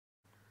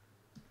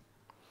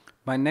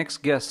My next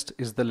guest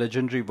is the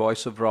legendary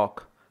voice of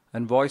rock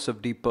and voice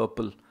of Deep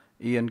Purple,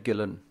 Ian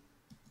Gillan.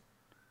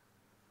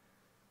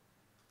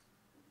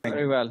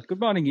 Very well. Good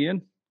morning,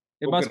 Ian.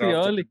 It Well, must good be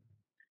afternoon. early.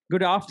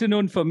 Good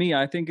afternoon for me.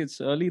 I think it's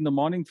early in the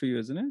morning for you,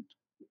 isn't it?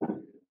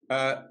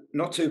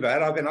 Not too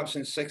bad. I've been up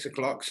since 6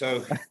 o'clock,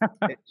 so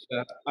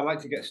I like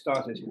to get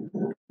started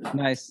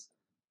Nice,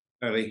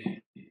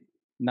 early.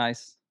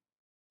 nice.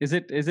 Is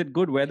it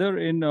good weather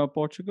in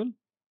Portugal?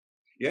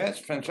 Yeah, it's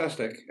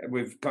fantastic.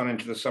 We've gone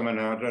into the summer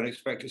now. I don't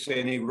expect to see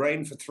any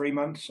rain for 3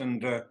 months,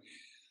 and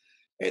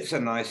it's a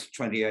nice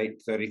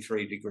 28,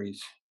 33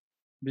 degrees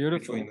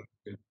Beautiful. between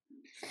them.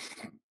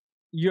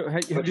 Have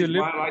Which you is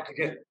lived?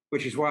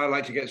 why I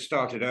like to get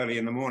started early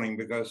in the morning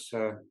because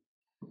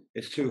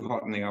it's too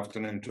hot in the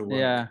afternoon to work.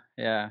 Yeah,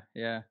 yeah,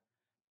 yeah.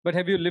 But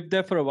have you lived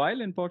there for a while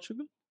in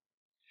Portugal?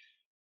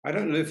 I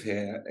don't live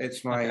here.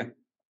 It's Okay, my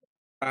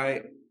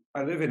I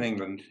I live in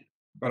England,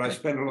 but I okay.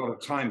 spend a lot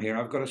of time here.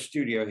 I've got a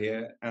studio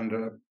here and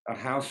a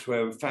house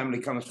where family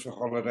comes for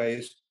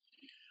holidays.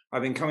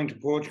 I've been coming to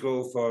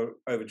Portugal for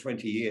over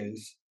 20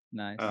 years,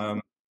 Nice.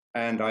 um,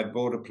 and I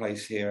bought a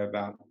place here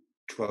about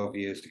 12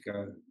 years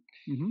ago,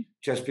 Mm-hmm.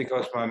 just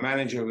because my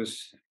manager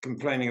was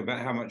complaining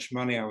about how much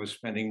money I was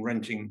spending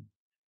renting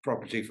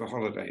property for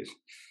holidays.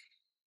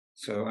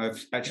 So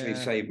I've actually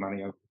Yeah, saved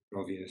money over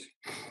 12 years.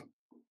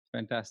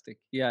 fantastic.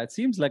 Yeah, it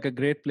seems like a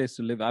great place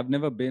to live. I've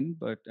never been,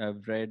 but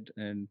I've read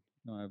and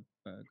I've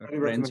got Highly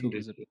friends who recommended.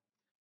 visit.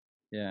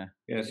 Yeah.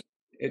 Yes,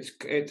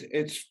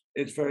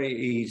 it's very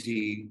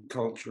easy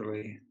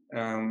culturally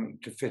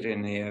to fit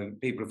in here.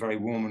 People are very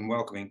warm and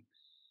welcoming,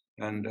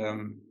 and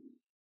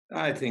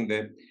I think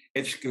that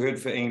it's good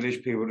for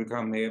English people to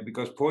come here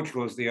because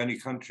Portugal is the only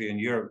country in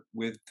Europe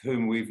with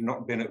whom we've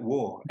not been at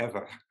war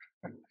ever.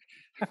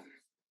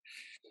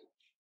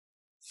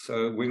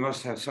 So we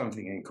must have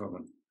something in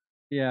common.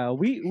 Yeah,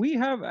 we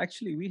have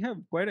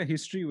quite a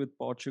history with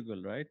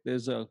Portugal, right?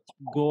 There's a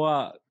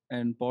Goa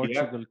and Yeah.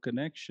 Portugal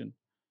connection.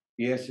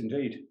 Yes,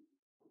 indeed.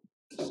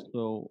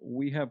 So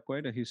we have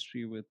quite a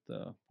history with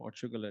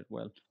Portugal as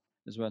well.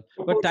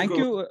 Well, But thank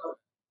Portugal you. is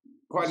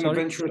quite an Sorry.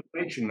 adventurous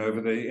nation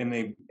over the in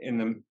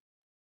the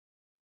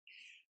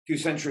few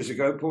centuries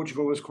ago.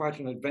 Portugal was quite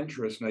an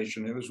adventurous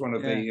nation. It was one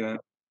of Yeah, the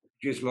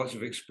produced lots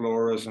of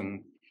explorers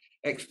and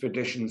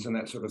expeditions and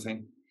that sort of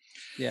thing.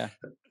 yeah.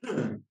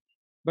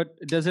 But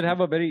does it have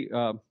a very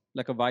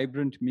like a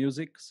vibrant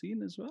music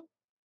scene as well?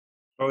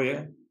 Oh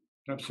yeah,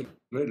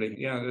 absolutely.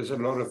 Yeah, there's a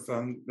lot of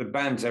the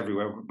bands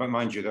everywhere. But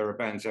mind you, there are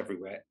bands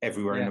everywhere in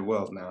Yeah. the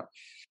world now.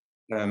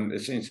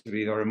 It seems to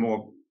be there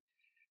are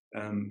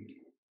um,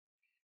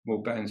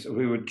 more bands.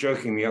 We were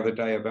joking the other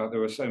day about there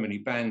were so many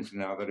bands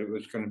now that it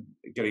was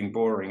getting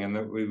boring, and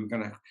that we were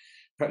going to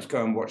perhaps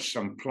go and watch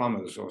some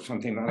plumbers or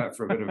something like that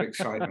for a bit of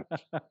excitement.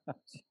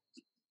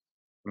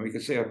 And we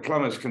could see a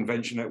plumbers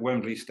convention at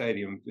Wembley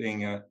Stadium being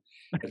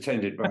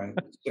attended by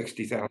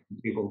 60,000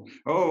 people.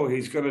 Oh,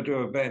 he's going to do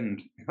a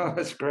bend. Oh,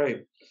 that's great.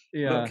 Look,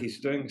 Yeah. he's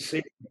doing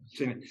scene.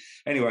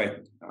 Anyway,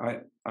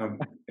 I'm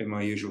in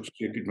my usual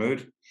stupid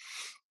mood.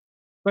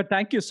 But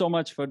thank you so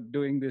much for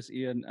doing this,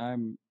 Ian.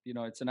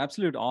 It's an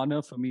absolute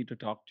honor for me to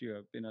talk to you.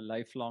 I've been a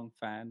lifelong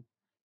fan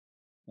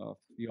of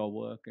your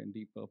work and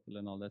Deep Purple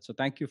and all that. So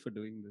thank you for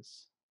doing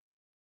this.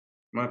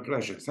 My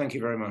pleasure. Thank you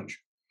very much.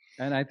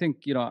 And I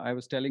think, I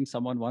was telling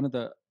someone one of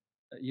the,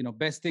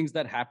 best things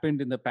that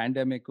happened in the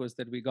pandemic was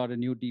that we got a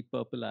new Deep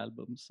Purple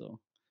album. So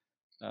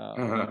uh,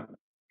 Uh-huh.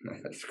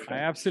 That's I great.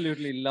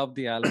 absolutely love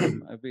the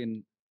album. I've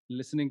been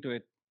listening to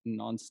it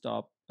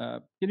nonstop.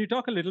 Can you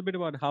talk a little bit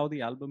about how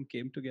the album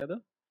came together?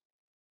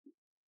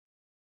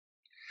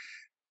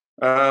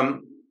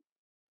 Um,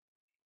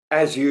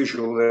 as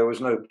usual, there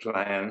was no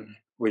plan.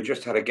 We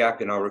just had a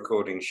gap in our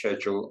recording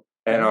schedule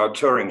and Hmm. our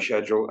touring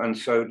schedule, and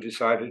so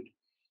decided,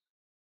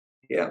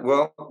 yeah,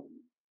 well,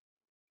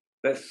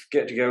 let's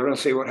get together and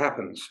see what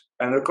happens.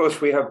 And of course,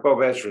 we have Bob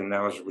Ezrin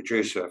now as a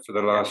producer for the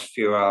Yeah. last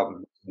few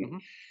albums. And Hmm.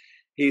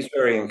 he's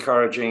very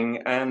encouraging,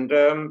 and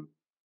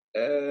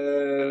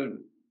uh,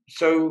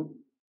 so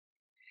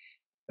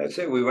that's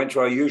it. We went to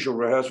our usual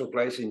rehearsal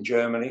place in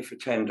Germany for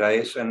 10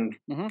 days and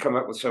Hmm. come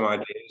up with some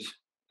ideas,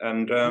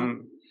 and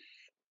Hmm.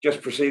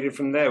 just proceeded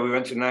from there. We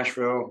went to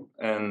Nashville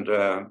and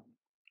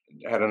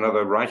had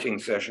another writing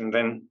session.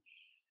 Then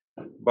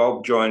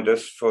Bob joined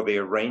us for the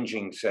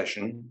arranging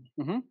session,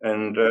 Hmm.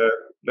 and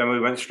then we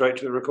went straight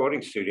to the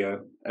recording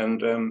studio.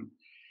 And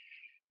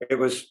it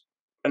was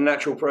a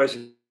natural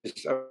process.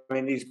 I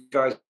mean, these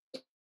guys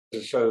are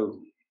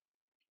so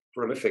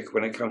prolific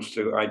when it comes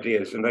to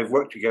ideas, and they've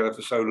worked together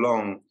for so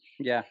long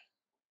Yeah.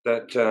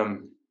 that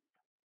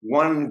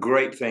one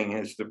great thing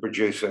is the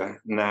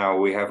producer. Now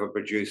we have a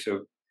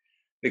producer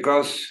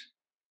because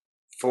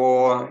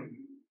for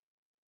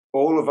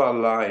all of our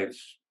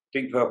lives,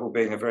 Deep Purple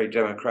being a very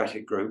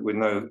democratic group with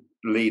no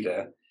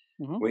leader,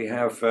 Hmm. we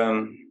have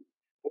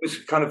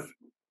always kind of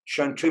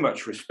shown too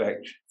much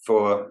respect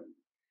for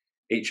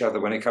each other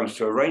when it comes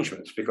to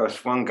arrangements,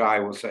 because one guy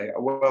will say,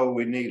 "Oh, well,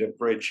 we need a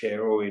bridge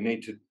here, or we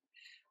need to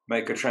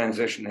make a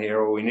transition here,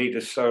 or we need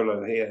a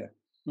solo here,"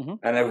 Hmm.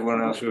 and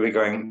everyone else will be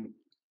going,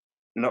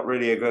 not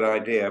really a good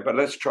idea, but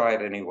let's try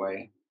it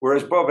anyway.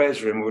 Whereas Bob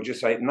Ezrin will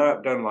just say, no,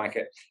 don't like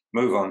it,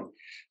 move on.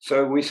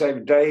 So we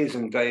save days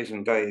and days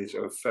and days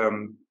of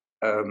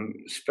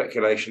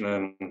speculation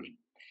and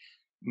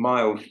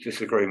mild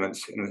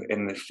disagreements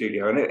in the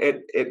studio. And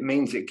it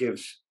means it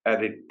gives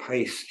added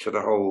pace to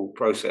the whole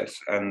process.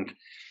 And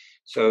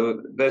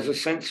so there's a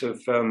sense of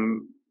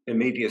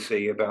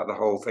immediacy about the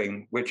whole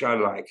thing, which I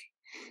like.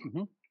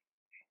 Mhm.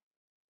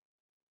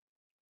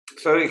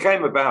 So it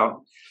came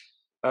about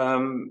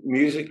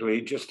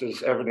musically, just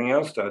as everything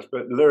else does,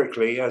 but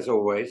lyrically, as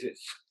always,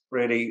 it's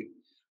really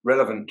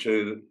relevant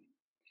to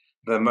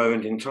the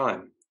moment in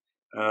time.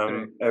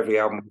 Correct. Every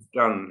album we've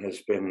done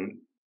has been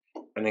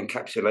an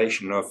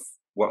encapsulation of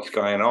what's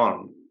going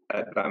on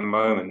at that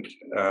moment,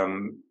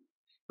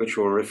 which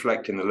will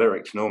reflect in the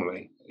lyrics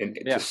normally, to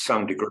Yeah.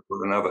 some degree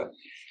or another.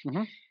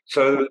 Mhm.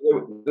 So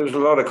there was a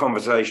lot of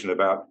conversation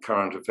about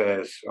current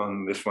affairs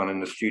on this one in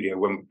the studio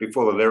when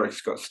before the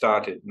lyrics got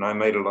started, and I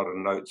made a lot of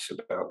notes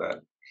about that.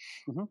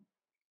 Mhm.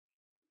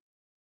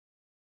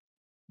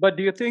 But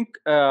do you think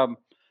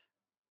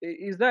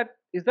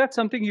is that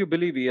something you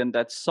believe, Ian,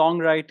 that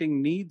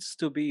songwriting needs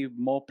to be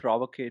more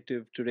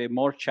provocative today,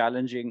 more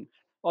challenging,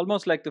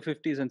 almost like the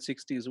 50s and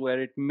 60s,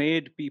 where it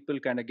made people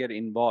kind of get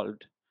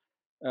involved?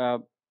 Uh,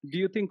 do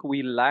you think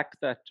we lack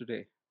that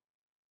today?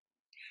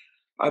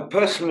 I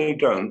personally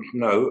don't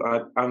know.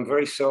 I'm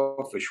very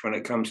selfish when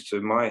it comes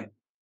to my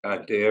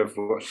idea of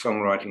what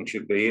songwriting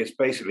should be. It's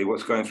basically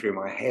what's going through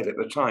my head at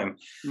the time.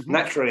 Hmm.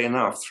 Naturally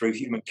enough, through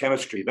human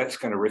chemistry, that's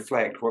going to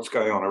reflect what's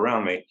going on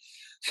around me.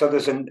 So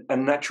there's a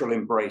natural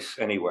embrace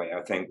anyway,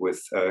 I think,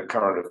 with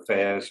current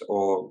affairs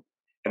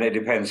and it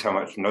depends how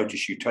much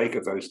notice you take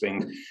of those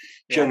things.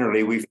 Yeah.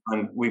 Generally,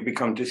 we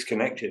become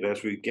disconnected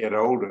as we get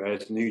older,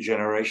 as new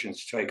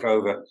generations take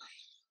over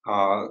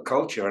our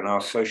culture and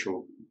our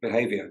social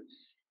behavior.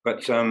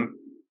 But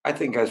I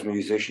think as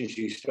musicians,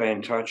 you stay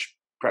in touch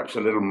perhaps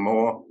a little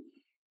more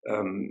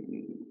um,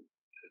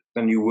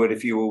 than you would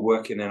if you were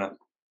working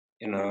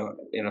in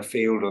a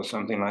field or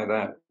something like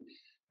that.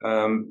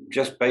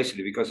 Just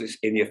basically because it's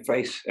in your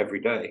face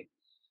every day,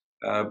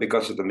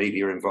 because of the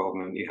media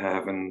involvement you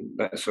have and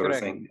that sort of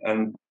Correct.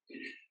 thing,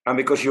 and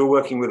because you're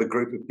working with a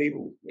group of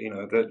people,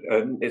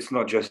 that it's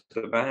not just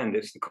the band;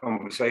 it's the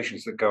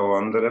conversations that go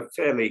on that are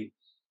fairly,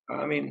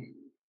 I mean,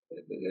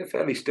 they're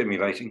fairly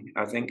stimulating,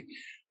 I think. Hmm.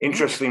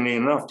 Interestingly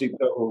enough, Deep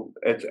Purple,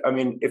 I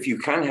mean, if you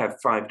can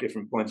have 5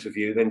 different points of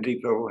view, then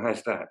Deep Purple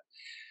has that.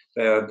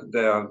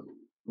 They're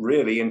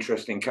really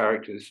interesting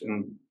characters,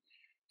 and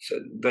so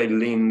they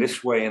lean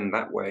this way and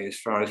that way as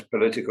far as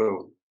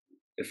political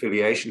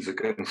affiliations are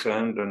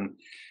concerned and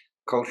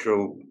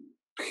cultural,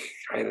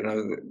 I don't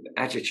know,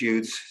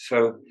 attitudes.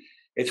 So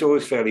it's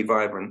always fairly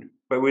vibrant,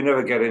 but we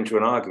never get into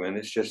an argument.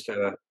 It's just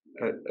a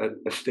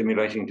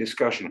stimulating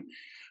discussion.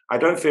 I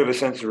don't feel a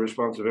sense of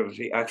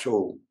responsibility at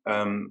all,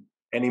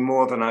 any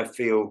more than I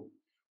feel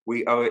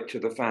we owe it to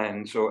the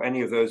fans or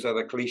any of those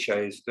other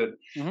cliches that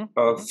Hmm.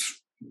 are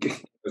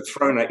Hmm.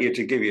 thrown at you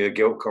to give you a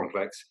guilt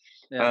complex.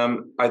 Yeah.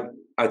 Um, I,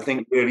 I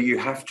think really you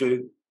have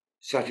to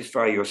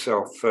satisfy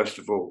yourself first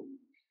of all,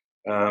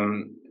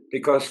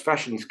 because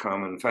fashions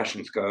come and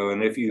fashions go,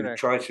 and if you Correct.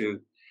 try to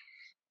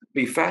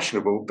be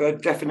fashionable, by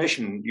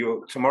definition,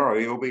 tomorrow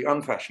you'll be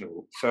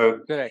unfashionable. So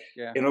Correct.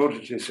 Yeah. in order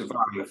to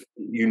survive,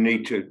 you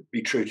need to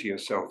be true to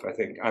yourself, I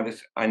think.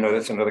 I know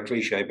that's another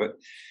cliche, but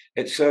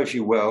it serves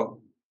you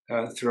well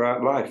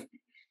throughout life.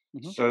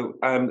 Hmm. So,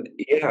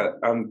 yeah,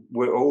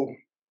 we're all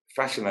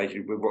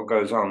fascinated with what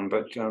goes on,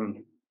 but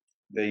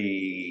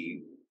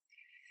the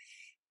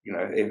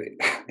if,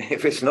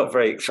 if it's not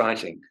very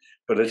exciting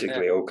Yeah.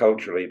 politically or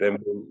culturally, then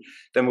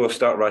we'll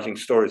start writing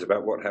stories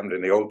about what happened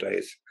in the old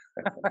days.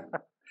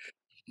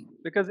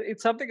 Because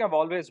it's something I've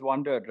always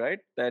wondered, right?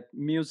 That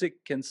music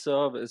can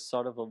serve as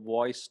sort of a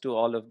voice to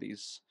all of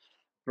these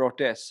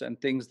protests and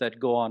things that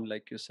go on,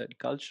 like you said,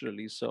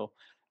 culturally. So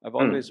I've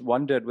always Hmm.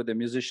 wondered whether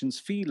musicians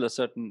feel a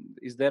certain,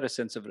 is there a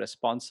sense of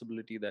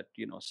responsibility that,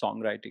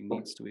 songwriting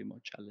needs to be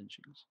more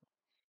challenging? So,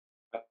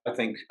 I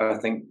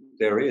think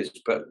there is,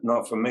 but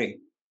not for me.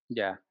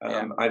 yeah,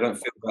 yeah. I don't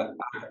feel that.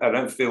 I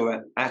don't feel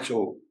that at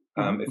all.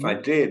 Hmm. If Hmm. I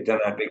did, then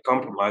I'd be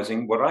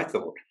compromising what I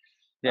thought.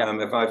 Yeah,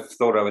 If I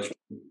thought I was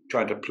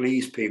trying to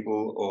please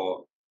people or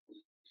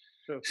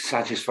true.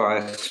 satisfy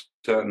a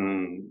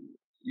certain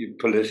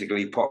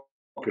politically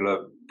popular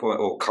point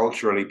or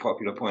culturally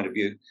popular point of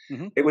view,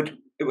 Hmm. it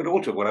would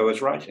alter what I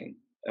was writing,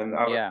 and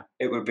Yeah.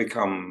 it would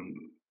become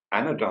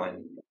anodyne,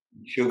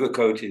 sugar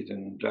coated,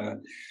 and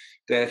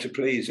there to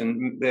please,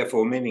 and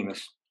therefore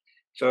meaningless.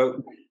 So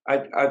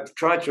I've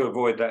tried to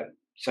avoid that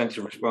sense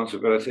of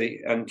responsibility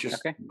and just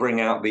Okay. bring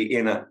out the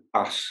inner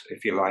us,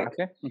 if you like.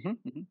 Okay. Hmm.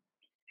 Hmm.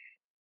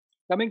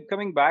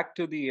 Coming back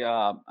to the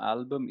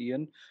album,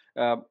 Ian,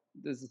 uh,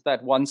 this is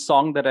that one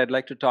song that I'd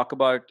like to talk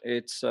about.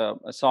 It's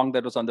a song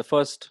that was on the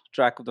first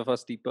track of the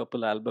first Deep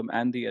Purple album,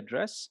 and the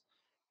address.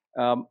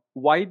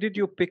 Why did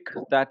you pick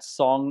that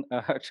song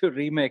to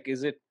remake?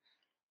 Is it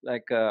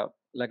like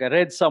like I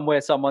read somewhere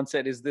someone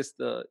said, is this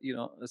the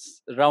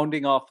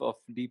rounding off of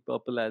Deep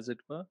Purple, as it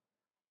were?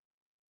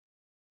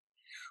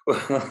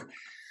 Well,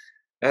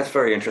 that's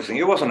very interesting.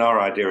 It wasn't our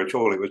idea at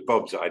all. It was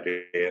Bob's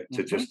idea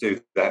to Hmm. just do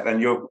that.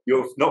 And you're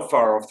not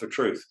far off the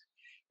truth.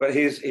 But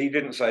he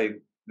didn't say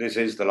this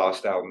is the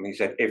last album. He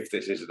said if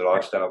this is the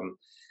last album.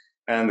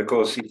 And of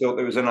course, he thought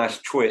there was a nice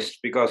twist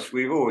because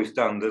we've always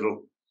done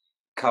little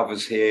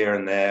covers here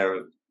and there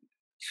of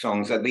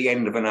songs at the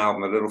end of an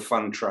album, a little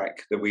fun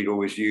track that we'd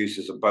always use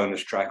as a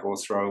bonus track or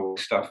throwaway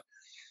stuff,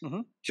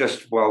 Hmm.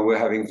 just while we're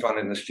having fun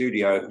in the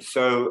studio.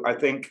 So I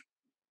think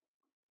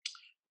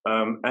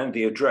And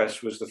the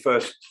Address was the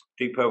first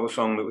Deep Purple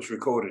song that was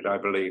recorded, I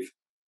believe.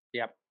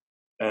 Yep.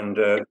 And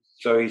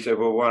so he said,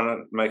 well, why not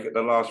make it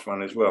the last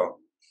one as well?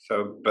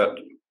 So, but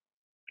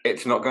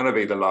it's not going to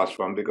be the last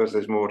one because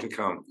there's more to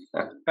come.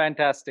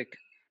 Fantastic.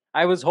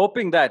 I was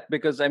hoping that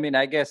because I mean,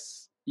 I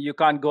guess you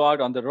can't go out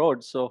on the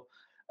road. So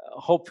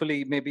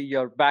hopefully, maybe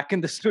you're back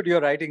in the studio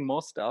writing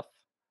more stuff.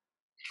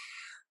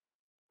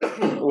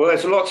 Well,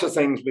 there's lots of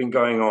things been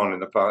going on in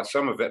the past.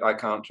 Some of it I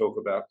can't talk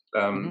about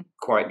Hmm.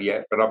 quite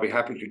yet, but I'll be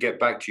happy to get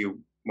back to you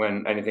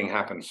when anything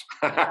happens.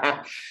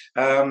 I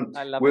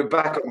love We're it.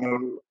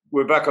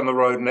 back on the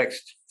road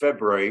next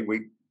February.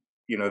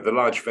 The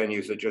large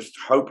venues are just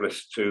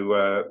hopeless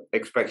to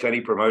expect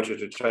any promoter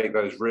to take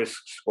those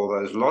risks or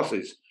those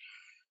losses.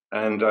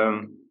 And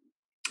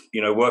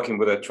working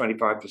with a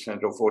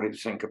 25% or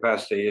 40%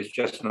 capacity is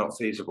just not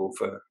feasible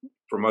for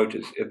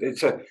promoters.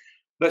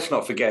 Let's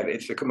not forget,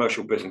 it's a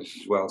commercial business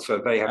as well.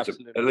 So they have to at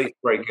Absolutely. least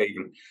break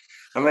even.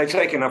 And they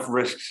take enough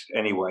risks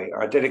anyway.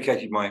 I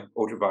dedicated my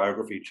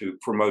autobiography to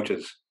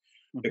promoters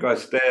Hmm.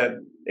 because they're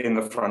in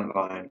the front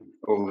line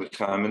all the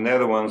time. And they're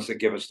the ones that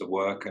give us the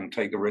work and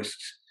take the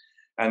risks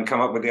and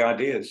come up with the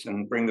ideas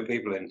and bring the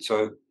people in.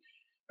 So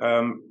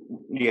um,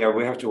 yeah,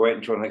 we have to wait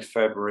until next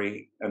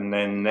February, and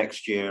then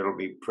next year it'll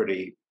be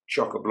pretty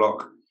chock a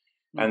block.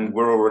 Hmm. And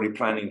we're already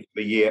planning for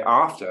the year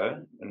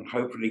after, and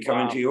hopefully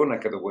coming to Wow. your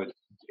neck of the woods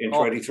in Oh,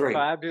 23.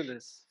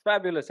 fabulous.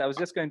 Fabulous. I was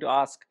just going to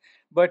ask.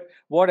 But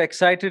what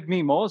excited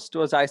me most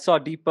was I saw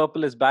Deep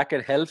Purple is back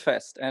at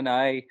Hellfest. And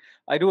I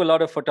do a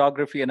lot of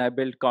photography and I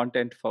build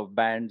content for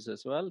bands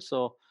as well.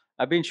 So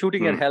I've been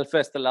shooting at Hmm.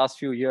 Hellfest the last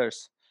few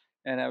years.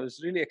 And I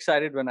was really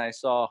excited when I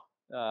saw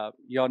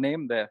your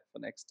name there for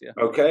next year.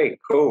 Okay,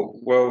 cool.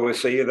 Well, we'll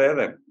see you there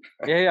then.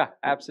 Yeah, yeah,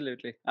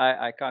 absolutely.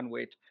 I can't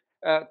wait.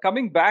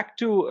 Coming back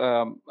to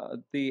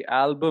the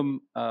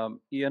album,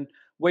 Ian,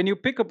 when you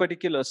pick a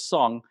particular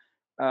song,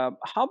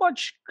 how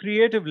much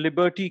creative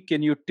liberty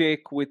can you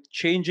take with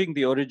changing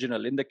the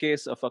original in the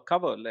case of a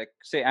cover, like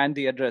say, and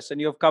the address?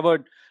 And you've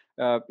covered,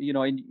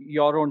 in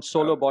your own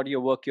solo body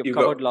of work, you've You've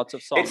got, covered lots of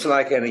it's songs.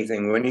 like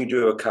anything. When you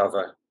do a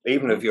cover,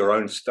 even Hmm. of your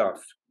own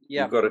stuff,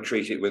 Yeah. you've got to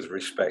treat it with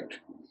respect.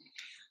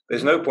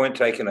 There's Hmm. no point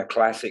taking a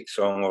classic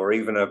song or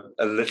even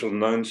a little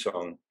known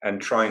song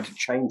and trying to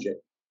change it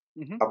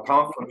Hmm.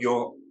 apart from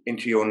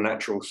into your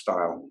natural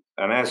style.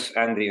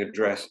 And the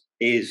Address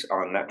is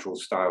our natural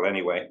style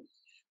anyway.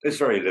 There's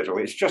very little.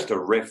 It's just a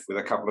riff with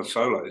a couple of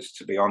solos,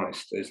 to be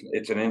honest.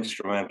 It's an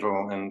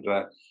instrumental, and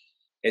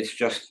it's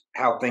just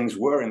how things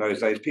were in those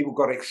days. People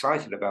got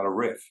excited about a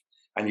riff,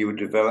 and you would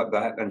develop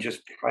that and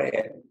just play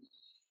it.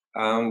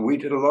 We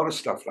did a lot of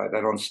stuff like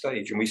that on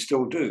stage, and we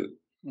still do.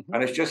 Hmm.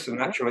 And it's just a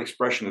natural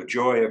expression of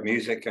joy of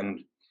music. And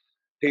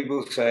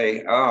people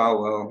say,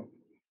 "Oh, well,"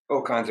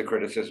 all kinds of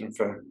criticism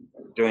for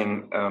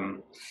doing.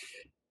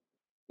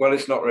 Well,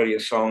 it's not really a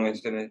song.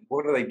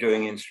 What are they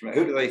doing instrument?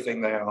 Who do they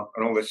think they are?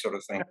 And all this sort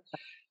of thing.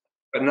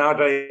 But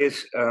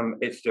nowadays,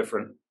 it's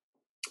different.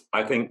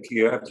 I think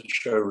you have to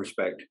show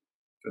respect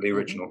for the Hmm.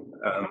 original,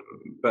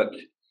 but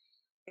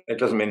it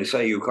doesn't mean to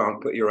say you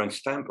can't put your own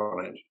stamp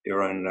on it,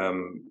 your own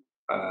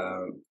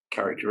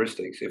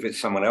characteristics. If it's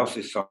someone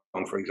else's song,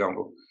 for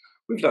example,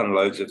 we've done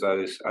loads of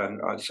those, and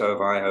so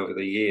have I over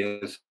the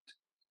years.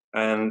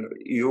 And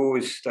you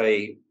always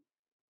stay.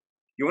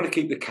 You want to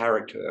keep the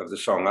character of the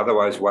song.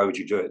 Otherwise, why would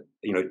you do it?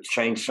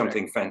 Change Correct.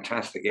 something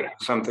fantastic into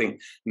something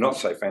not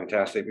so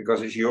fantastic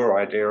because it's your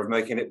idea of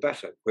making it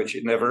better, which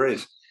it never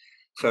is.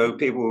 Hmm. So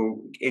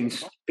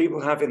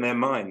people have in their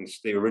minds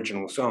the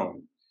original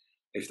song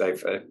if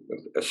they've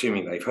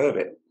assuming they've heard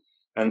it,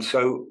 and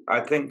so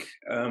I think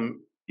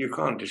you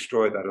can't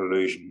destroy that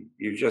illusion.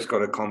 You've just got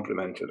to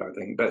complement it. I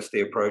think that's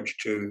the approach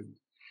to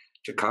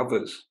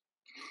covers.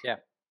 Yeah.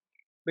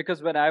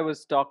 Because when I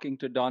was talking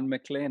to Don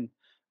McLean,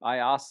 I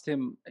asked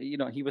him,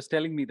 he was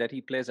telling me that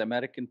he plays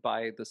American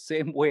Pie the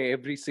same way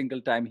every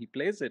single time he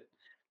plays it,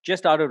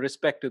 just out of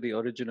respect to the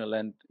original.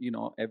 And,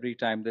 every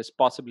time there's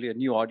possibly a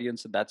new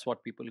audience, and that's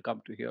what people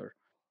come to hear.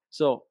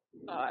 So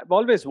I've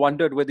always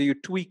wondered whether you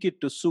tweak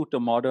it to suit a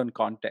modern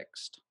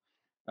context,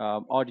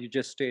 or do you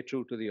just stay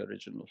true to the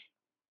original?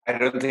 I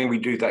don't think we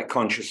do that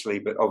consciously,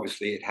 but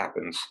obviously it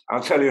happens.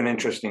 I'll tell you an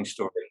interesting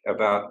story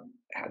about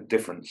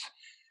difference.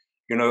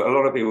 A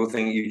lot of people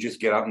think you just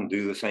get up and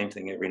do the same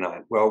thing every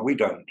night. Well, we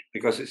don't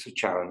because it's a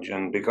challenge,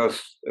 and because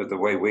of the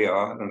way we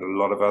are, and a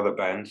lot of other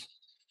bands,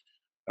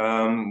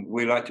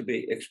 we like to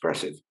be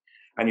expressive.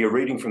 And you're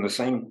reading from the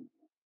same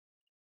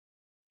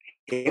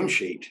hymn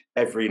sheet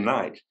every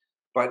night,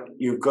 but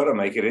you've got to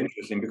make it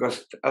interesting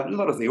because a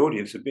lot of the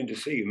audience have been to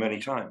see you many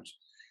times.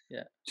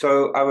 Yeah.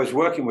 So I was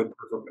working with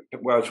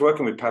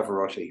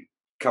Pavarotti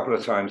a couple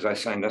of times. I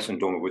sang Lesson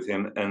Dorma with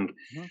him, and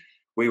Mhm.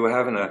 we were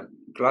having a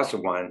glass of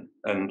wine,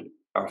 and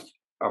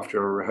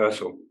after a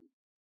rehearsal,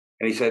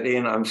 and he said,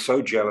 "Ian, I'm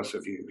so jealous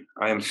of you.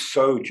 I am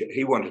so."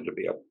 He wanted to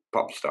be a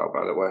pop star,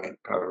 by the way,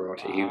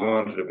 Pavarotti. Wow.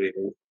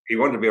 He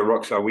wanted to be a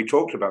rock star. We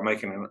talked about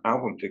making an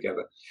album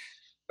together,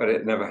 but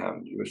it never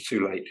happened. It was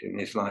too late in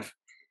his life.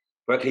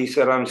 But he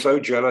said, "I'm so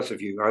jealous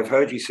of you. I've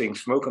heard you sing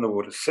Smoke on the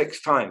Water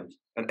 6 times,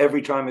 and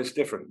every time it's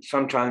different.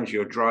 Sometimes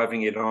you're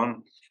driving it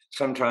on,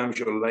 sometimes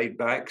you're laid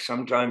back,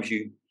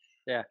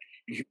 Yeah.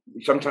 you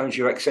sometimes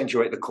you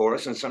accentuate the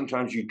chorus, and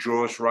sometimes you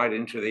draw us right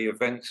into the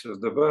events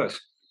of the verse."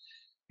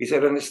 He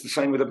said, and it's the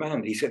same with the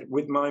band. He said,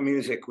 with my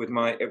music, with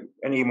my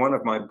any one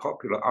of my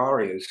popular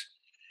arias,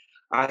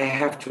 I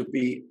have to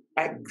be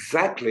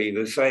exactly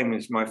the same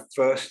as my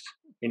first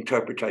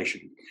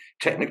interpretation, Mhm.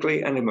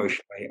 technically and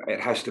emotionally.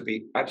 It has to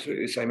be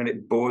absolutely the same, and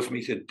it bores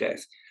me to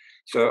death.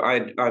 So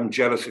I'm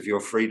jealous of your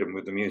freedom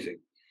with the music.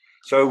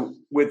 So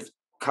with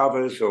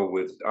covers or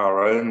with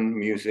our own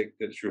music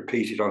that's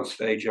repeated on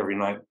stage every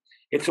night,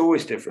 it's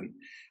always different.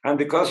 And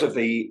because of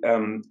the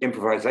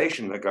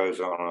improvisation that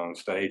goes on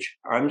stage,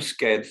 I'm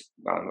scared.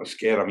 Well, I'm not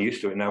scared. I'm used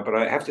to it now, but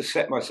I have to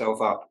set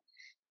myself up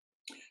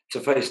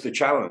to face the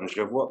challenge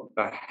of what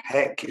the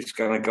heck is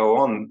going to go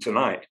on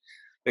tonight,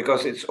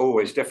 because it's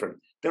always different.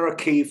 There are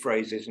key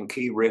phrases and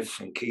key riffs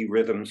and key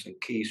rhythms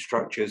and key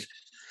structures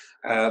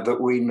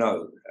that we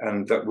know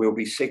and that will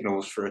be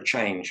signals for a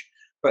change.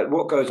 But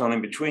what goes on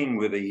in between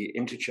with the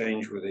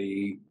interchange with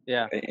the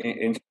Yeah.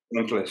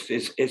 instrumentalist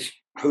is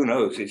who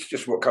knows? It's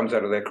just what comes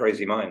out of their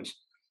crazy minds.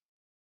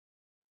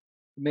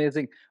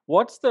 Amazing.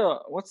 What's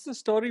the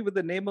story with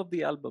the name of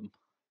the album?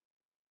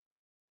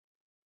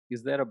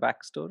 Is there a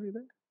backstory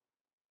there?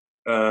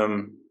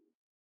 Um,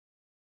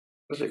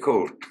 what's it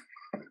called?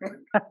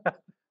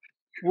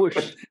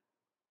 Whoosh.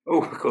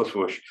 Oh, of course,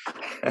 Whoosh.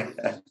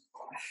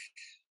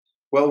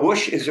 Well,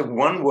 Whoosh is a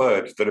one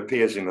word that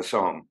appears in the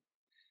song,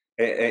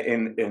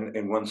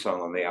 in one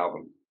song on the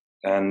album,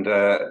 and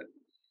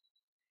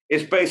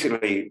it's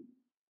basically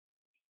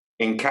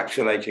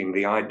encapsulating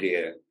the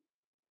idea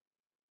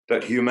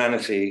that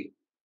humanity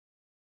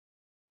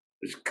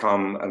has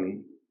come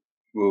and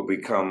will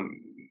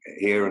become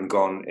here and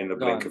gone in the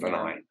blink Gone. of an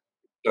Yeah. eye.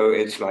 So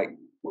it's like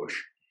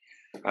whoosh.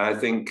 I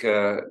think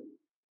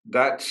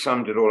that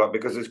summed it all up,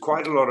 because there's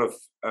quite a lot of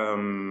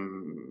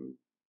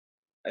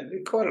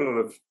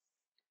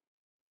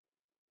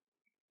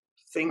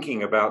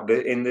thinking about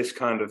in this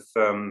kind of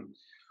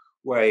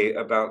way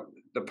about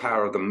the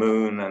power of the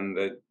moon and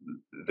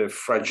the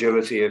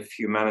fragility of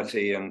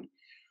humanity and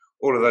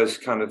all of those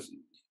kind of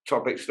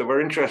topics that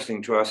were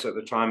interesting to us at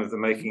the time of the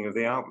Mhm. making of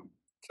the album.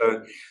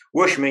 So,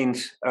 whoosh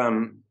means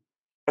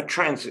a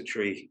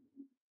transitory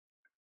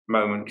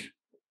moment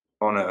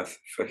on Earth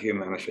for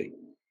humanity.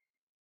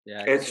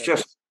 Yeah. It's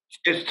just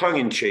it's tongue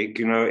in cheek,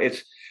 you know.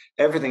 It's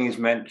everything is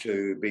meant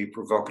to be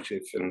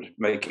provocative and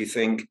make you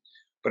think,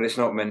 but it's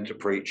not meant to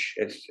preach.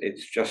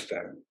 It's just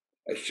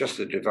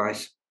a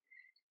device.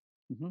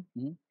 Mhm,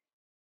 mhm.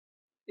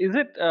 Is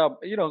it,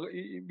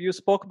 you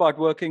spoke about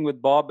working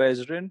with Bob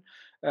Ezrin.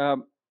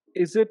 Um,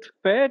 is it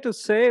fair to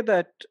say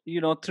that,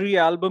 3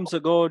 albums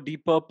ago,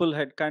 Deep Purple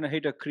had kind of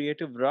hit a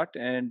creative rut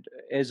and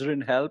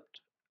Ezrin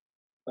helped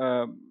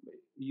um,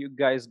 you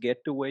guys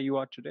get to where you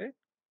are today?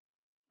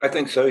 I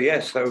think so.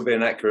 Yes, that would be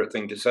an accurate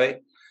thing to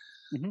say.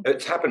 Hmm.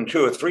 It's happened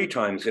 2 or 3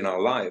 times in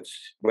our lives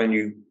when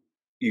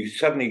you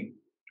suddenly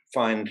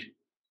find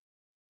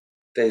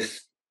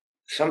there's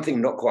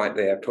something not quite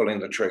there pulling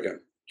the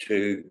trigger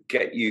to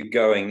get you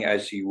going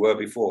as you were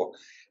before.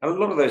 And a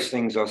lot of those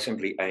things are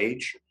simply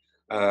age,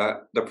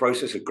 the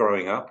process of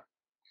growing up.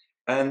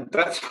 And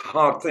that's a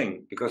hard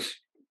thing, because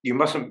you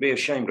mustn't be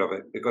ashamed of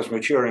it, because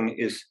maturing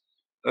is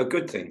a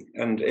good thing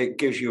and it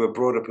gives you a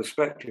broader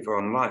perspective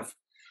on life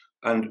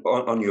and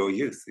on your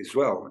youth as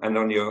well. And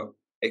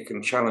it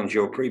can challenge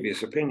your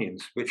previous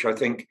opinions, which I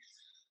think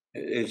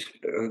is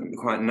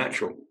quite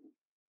natural.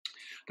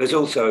 There's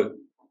also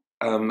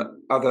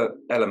other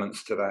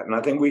elements to that. And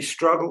I think we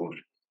struggled,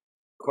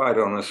 quite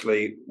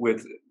honestly,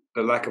 with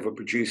the lack of a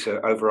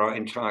producer over our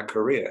entire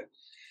career.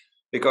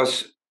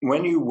 Because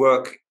when you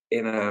work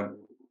in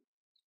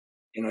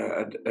you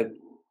know,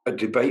 a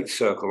debate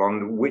circle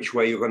on which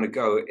way you're going to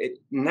go, it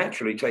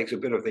naturally takes a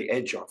bit of the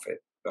edge off it,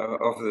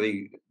 off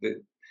the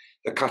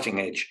cutting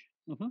edge.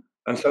 Hmm.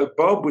 And so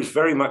Bob was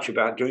very much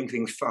about doing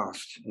things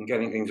fast and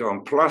getting things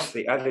on, plus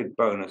the added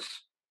bonus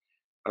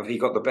of he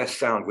got the best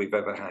sound we've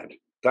ever had.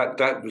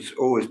 That was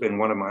always been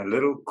one of my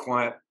little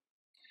quiet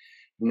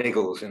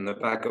niggles in the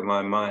back of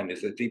my mind,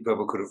 is that Deep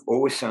Purple could have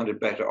always sounded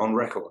better on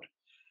record.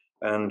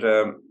 And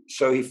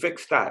so he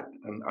fixed that,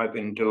 and I've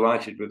been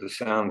delighted with the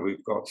sound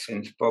we've got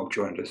since Bob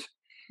joined us.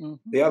 Hmm.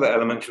 The other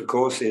element, of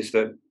course, is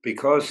that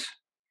because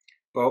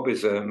Bob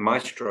is a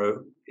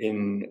maestro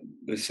in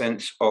the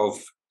sense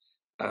of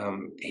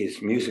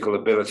his musical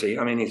ability.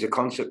 I mean, he's a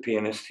concert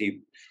pianist. He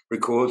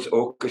records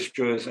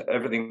orchestras,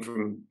 everything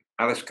from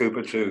Alice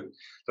Cooper to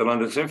the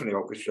London Symphony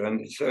Orchestra,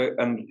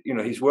 and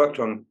he's worked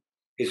on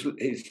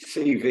his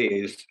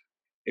CV is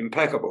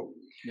impeccable.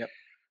 Yep.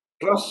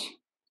 Plus,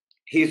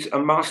 he's a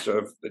master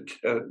of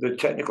the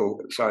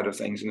technical side of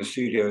things in the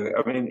studio.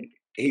 I mean,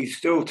 he's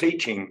still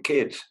teaching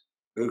kids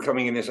who are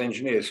coming in as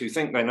engineers who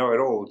think they know it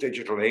all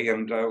digitally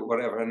and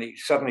whatever, and he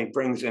suddenly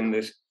brings in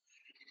this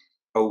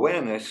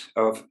awareness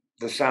of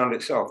the sound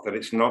itself, that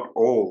it's not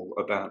all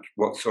about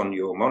what's on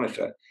your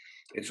monitor.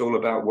 It's all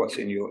about what's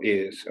in your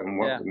ears and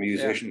what Yeah. the Yeah.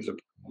 musicians are.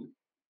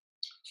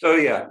 So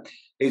yeah,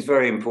 he's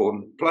very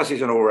important. Plus,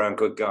 he's an all-round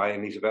good guy,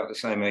 and he's about the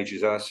same age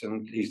as us,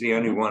 and he's the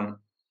only one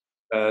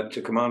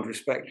to command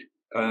respect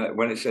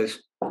when it says,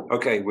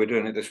 "Okay, we're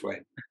doing it this way."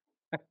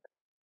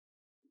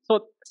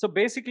 So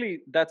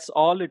basically, that's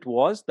all it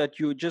was, that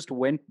you just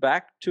went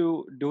back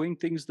to doing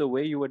things the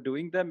way you were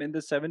doing them in the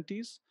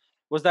 70s?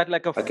 Was that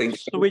like a I think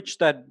so. switch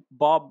that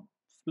Bob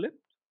flipped?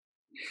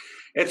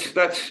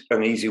 That's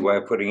an easy way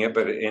of putting it,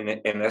 but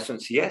in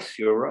essence, yes,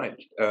 you're right.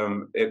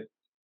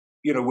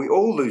 We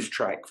all lose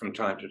track from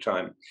time to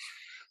time,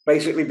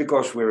 basically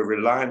because we're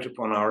reliant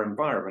upon our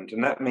environment,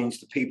 and that means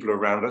the people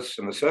around us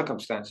and the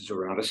circumstances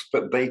around us,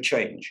 but they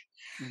change,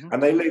 Hmm.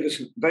 and they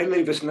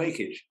leave us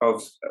naked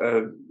of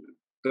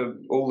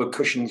all the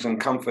cushions and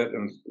comfort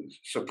and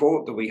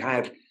support that we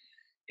had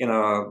in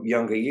our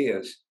younger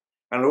years,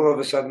 and all of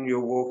a sudden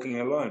you're walking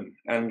alone,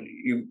 and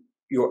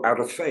you're out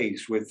of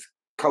phase with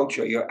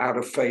culture, you're out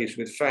of phase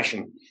with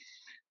fashion,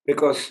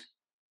 because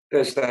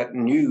there's that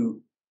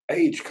new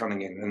age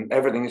coming in and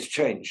everything has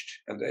changed,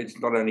 and it's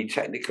not only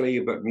technically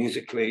but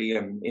musically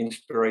and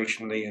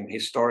inspirationally and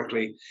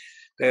historically.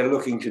 They're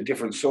looking to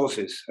different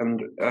sources,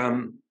 and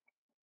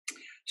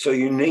so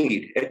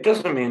it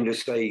doesn't mean to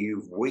say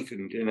you've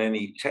weakened in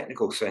any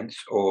technical sense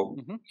or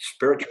Hmm.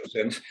 spiritual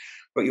sense,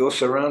 but your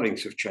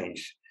surroundings have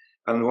changed.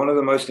 And one of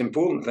the most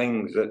important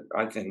things that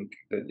I think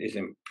that is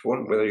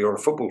important, whether you're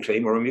a football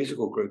team or a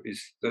musical group, is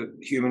the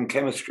human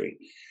chemistry,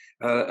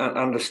 and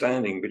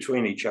understanding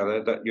between each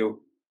other, that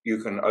you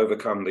can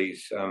overcome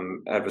these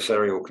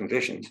adversarial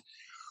conditions,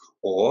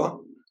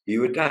 or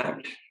you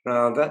adapt.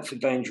 Now that's a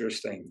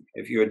dangerous thing.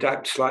 If you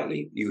adapt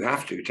slightly, you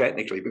have to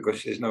technically,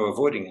 because there's no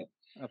avoiding it.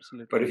 But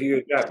Absolutely. if you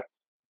adapt,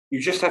 you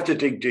just have to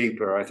dig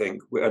deeper, I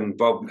think. And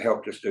Bob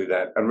helped us do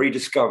that and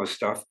rediscover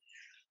stuff,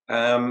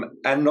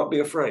 and not be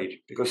afraid,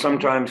 because Hmm.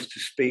 sometimes to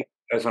speak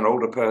as an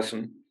older person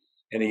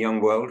in a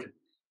young world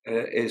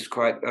is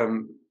quite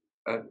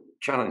uh,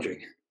 challenging.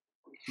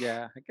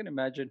 Yeah, I can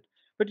imagine.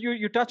 But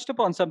you touched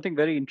upon something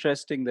very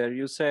interesting there.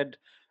 You said,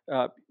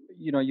 uh,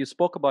 you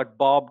spoke about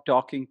Bob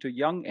talking to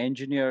young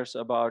engineers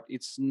about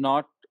it's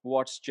not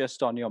what's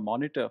just on your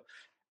monitor.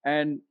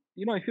 And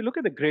if you look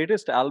at the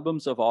greatest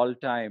albums of all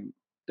time,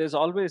 there's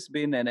always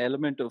been an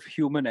element of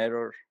human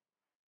error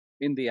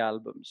in the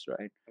albums,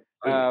 right?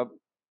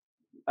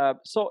 Uh,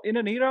 so, in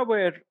an era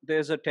where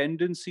there's a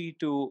tendency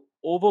to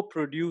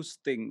overproduce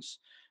things,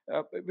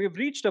 we've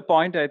reached a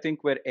point, I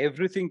think, where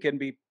everything can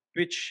be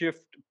pitch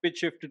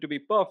shifted to be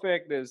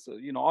perfect. There's,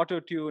 auto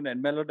tune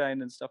and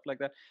melodyne and stuff like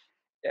that.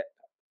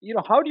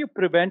 Uh, how do you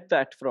prevent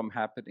that from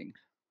happening?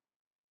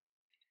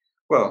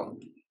 Well,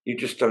 you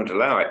just don't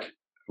allow it.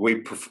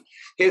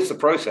 Here's the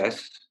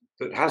process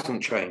that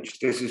hasn't changed.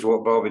 This is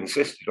what Bob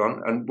insisted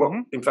on, and what,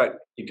 Hmm. in fact,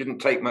 it didn't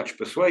take much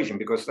persuasion,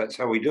 because that's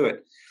how we do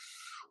it.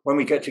 When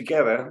we get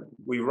together,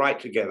 we write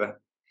together.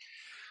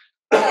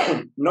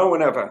 No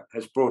one ever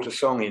has brought a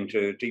song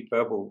into Deep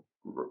Purple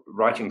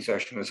writing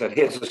session and said,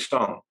 "Here's a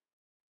song."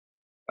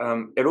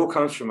 It all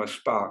comes from a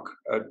spark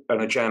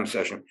and a jam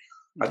session.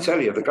 I Hmm.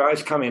 tell you, the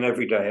guys come in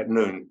every day at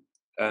noon,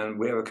 and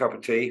we have a cup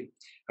of tea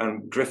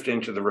and drift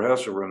into the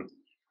rehearsal room.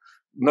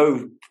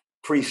 No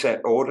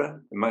preset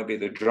order. It might be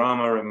the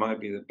drummer, it might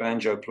be the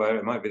banjo player,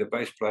 it might be the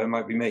bass player, it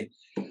might be me,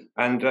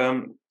 and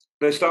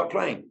they start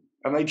playing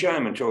and they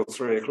jam until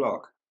 3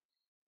 o'clock.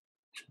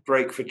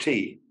 Break for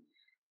tea.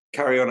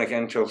 Carry on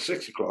again till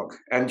 6 o'clock,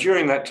 and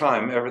during that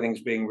time,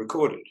 everything's being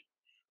recorded.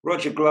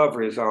 Roger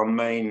Glover is our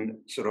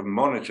main sort of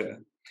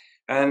monitor,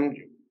 and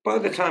by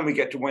the time we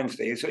get to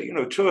Wednesday, so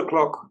 2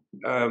 o'clock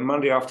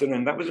Monday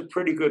afternoon, that was a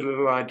pretty good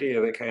little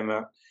idea that came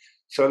out.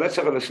 So let's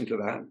have a listen to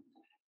that.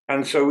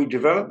 And so we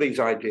develop these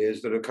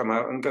ideas that have come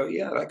out and go,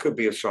 yeah, that could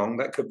be a song,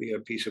 that could be a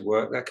piece of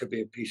work, that could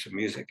be a piece of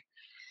music.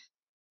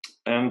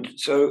 And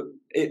so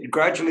it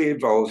gradually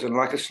evolves, and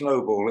like a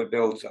snowball, it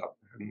builds up.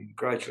 And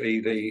gradually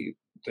the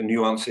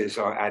nuances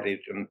are added,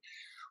 and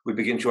we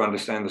begin to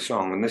understand the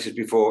song. And this is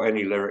before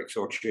any lyrics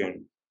or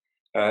tune.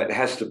 It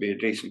has to be a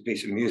decent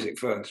piece of music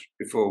first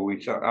before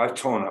we start. I've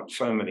torn up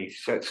so many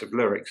sets of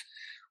lyrics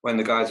when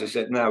the guys have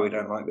said, no, we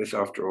don't like this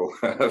after all,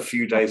 a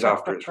few days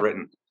after it's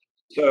written.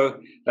 So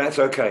that's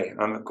okay.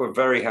 I'm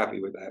very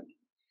happy with that.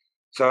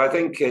 So I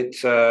think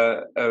it's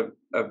a,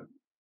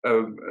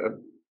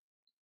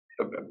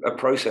 a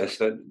process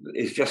that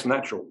is just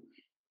natural.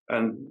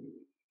 And,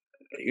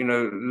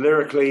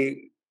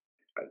 lyrically,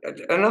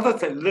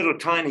 another little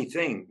tiny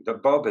thing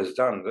that Bob has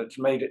done that's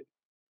made it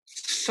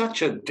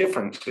such a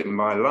difference in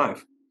my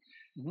life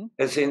Hmm.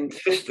 is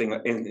insisting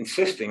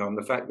on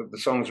the fact that the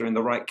songs are in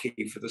the right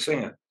key for the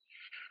singer.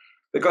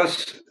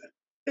 Because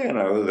you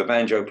know, the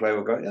banjo player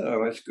will go,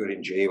 oh, that's good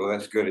in G, or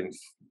that's good in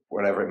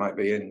whatever it might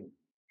be, and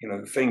you know,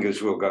 the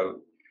fingers will go,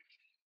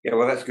 yeah,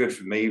 well, that's good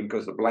for me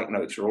because the black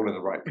notes are all in the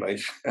right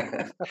place.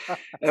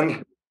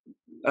 and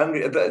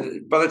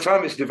by the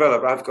time it's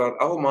developed, I've got,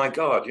 oh my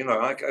God, you know,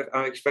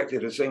 I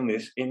expected to sing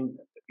this in,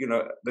 you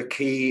know, the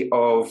key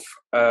of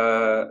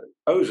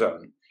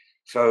ozone.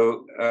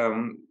 So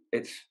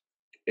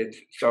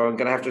so I'm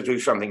going to have to do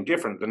something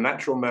different. The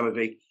natural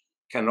melody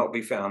cannot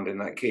be found in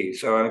that key.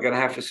 So I'm going to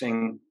have to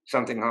sing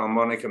something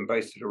harmonic and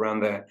based it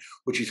around there,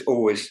 which is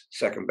always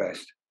second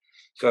best.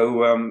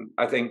 So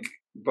I think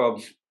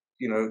Bob's,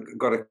 you know,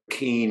 got a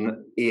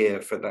keen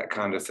ear for that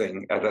kind of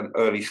thing at an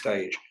early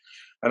stage.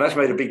 And that's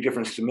made a big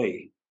difference to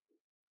me.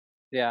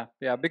 Yeah,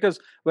 yeah. Because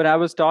when I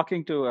was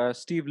talking to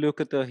Steve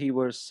Lukather, he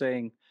was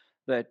saying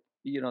that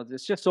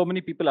there's just so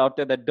many people out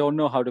there that don't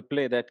know how to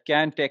play, that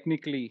can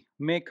technically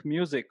make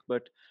music,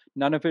 but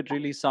none of it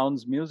really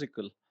sounds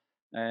musical.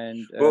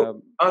 And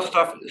Well, our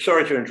stuff,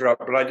 sorry to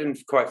interrupt, but I didn't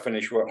quite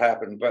finish what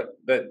happened. But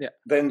yeah,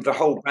 then the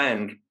whole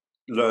band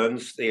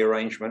learns the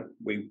arrangement.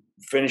 We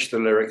finish the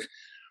lyrics.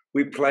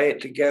 We play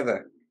it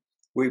together.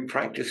 We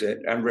practice it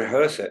and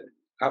rehearse it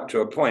up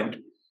to a point,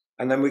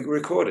 and then we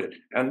record it.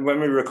 And when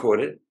we record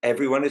it,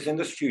 everyone is in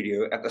the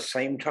studio at the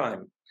same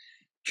time,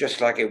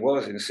 just like it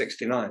was in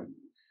 '69.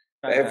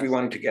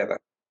 Everyone fantastic. together.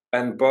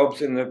 And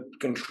Bob's in the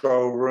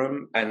control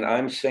room, and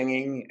I'm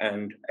singing,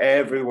 and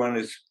everyone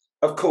is.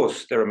 Of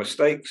course, there are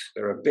mistakes.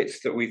 There are bits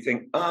that we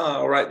think,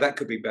 all right, that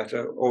could be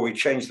better, or we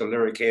change the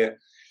lyric here,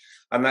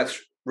 and that's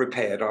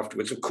repaired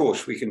afterwards. Of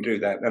course, we can do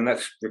that, and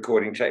that's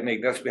recording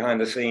technique. That's behind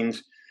the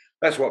scenes.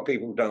 That's what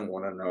people don't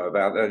want to know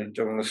about. They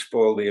don't want to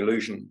spoil the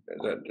illusion.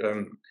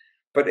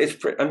 But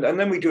it's and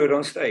then we do it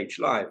on stage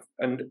live,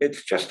 and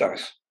it's just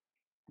us.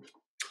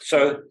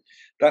 So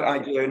that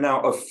idea now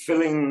of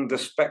filling the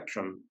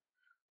spectrum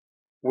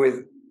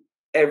with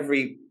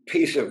every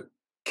piece of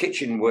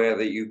kitchenware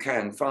that you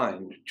can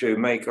find to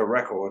make a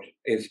record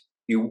is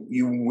you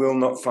will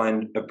not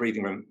find a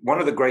breathing room. One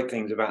of the great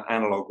things about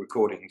analog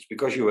recordings,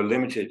 because you were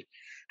limited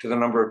to the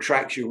number of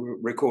tracks you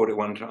record at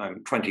one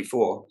time,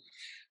 24,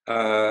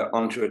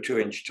 onto a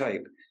 2-inch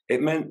tape,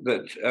 it meant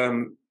that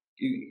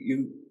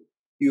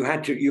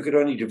you could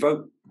only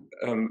devote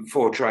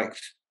 4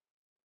 tracks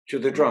to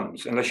the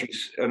drums unless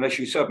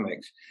you submix.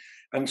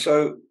 And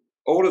so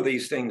all of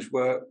these things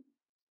were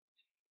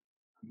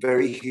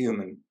very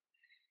human.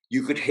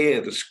 You could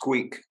hear the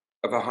squeak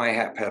of a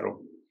hi-hat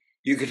pedal.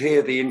 You could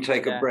hear the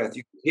intake of Yeah, breath.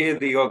 You could hear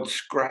the odd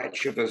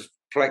scratch of a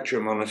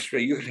plectrum on a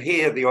string. You could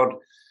hear the odd,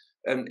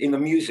 and in the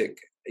music,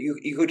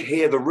 you could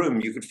hear the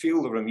room. You could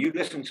feel the room. You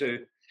listen to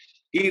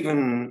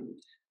even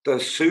the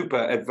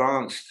super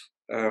advanced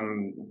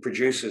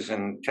producers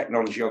and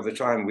technology of the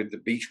time, with the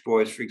Beach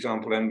Boys, for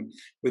example, and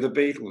with the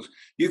Beatles.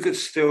 You could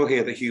still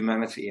hear the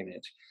humanity in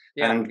it.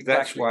 yeah, And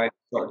that's exactly. why it's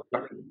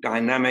got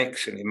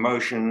dynamics and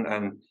emotion,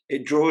 and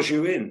it draws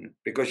you in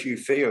because you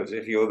feel as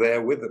if you're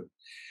there with them.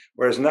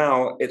 Whereas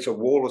now it's a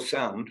wall of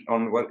sound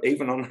on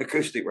even on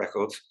acoustic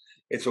records,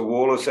 it's a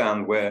wall of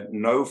sound where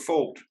no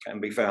fault can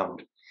be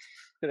found.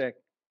 Correct,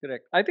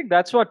 correct. I think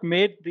that's what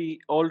made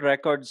the old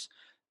records.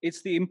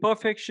 It's the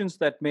imperfections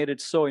that made it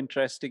so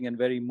interesting and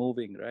very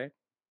moving, right?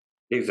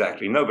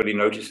 Exactly. Nobody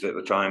noticed it at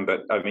the time,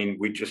 but I mean,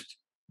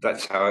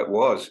 that's how it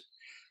was.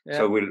 Yeah.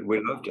 So we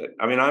loved it.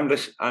 I mean,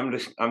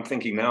 I'm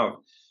thinking now of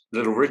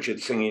Little Richard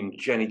singing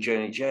Jenny,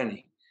 Jenny,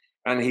 Jenny,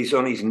 and he's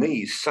on his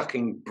knees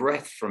sucking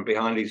breath from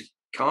behind his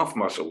calf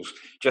muscles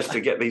just to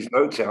get these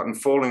notes out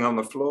and falling on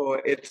the floor.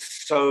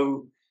 It's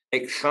so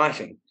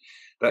exciting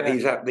that Yeah,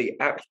 he's at the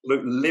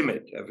absolute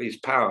limit of his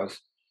powers,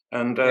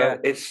 and yeah.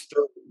 it's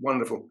still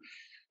wonderful.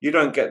 You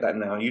don't get that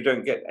now. You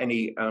don't get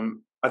any.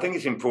 I think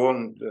it's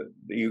important that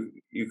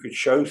you could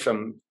show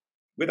some,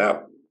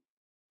 without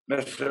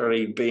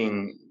necessarily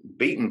being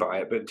beaten by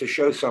it, but to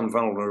show some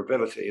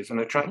vulnerability is an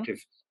Hmm. attractive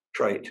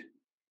trait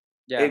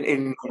Yeah.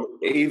 in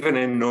even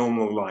in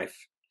normal life.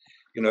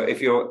 You know,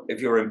 if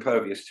you're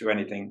impervious to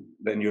anything,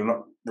 then you're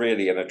not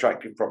really an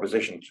attractive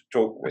proposition to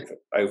talk with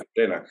over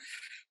dinner.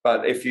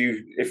 But if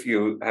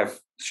you have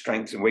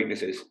strengths and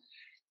weaknesses,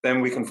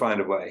 then we can find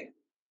a way.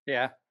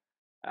 Yeah,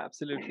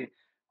 absolutely.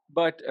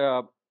 But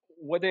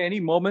were there any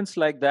moments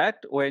like that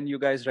when you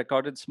guys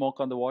recorded Smoke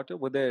on the Water?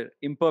 Were there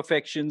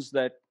imperfections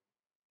that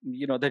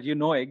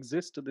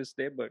exist to this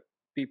day, but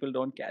people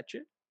don't catch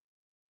it?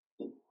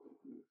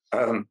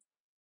 Um,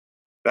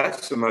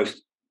 that's the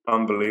most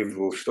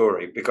unbelievable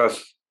story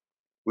because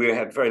we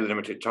had very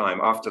limited time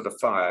after the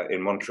fire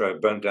in Montreux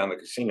burnt down the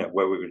casino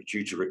where we were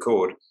due to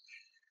record.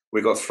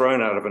 We got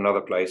thrown out of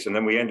another place, and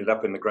then we ended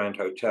up in the Grand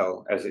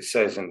Hotel, as it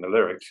says in the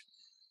lyrics.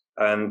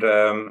 And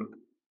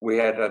we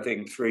had, I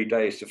think, 3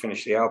 days to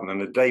finish the album. And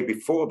the day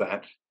before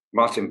that,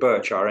 Martin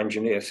Birch, our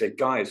engineer, said,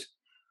 "Guys,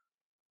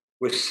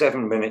 we're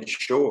 7 minutes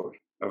short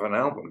of an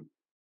album.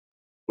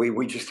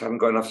 We just haven't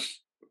got enough.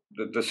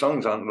 The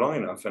songs aren't long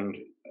enough, and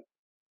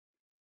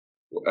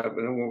what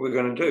we're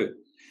going to do?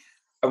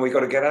 And we got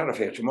to get out of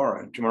here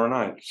tomorrow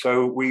night."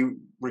 So we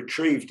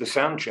retrieved the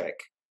sound check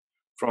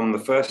from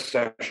the first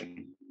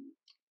session,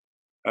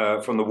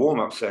 from the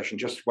warm-up session,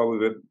 just while we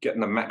were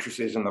getting the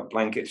mattresses and the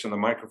blankets and the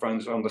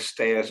microphones on the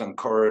stairs and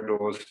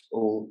corridors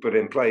all put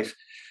in place.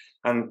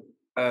 And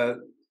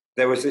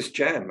there was this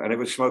jam, and it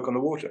was Smoke on the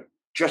Water,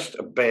 just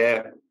a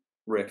bare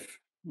riff.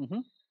 Mm-hmm.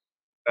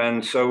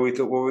 And so we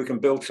thought, well, we can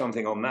build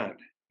something on that.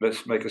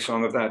 Let's make a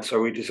song of that.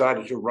 So we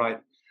decided to write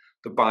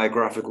the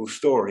biographical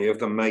story of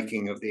the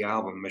making of the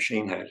album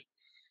Machine Head.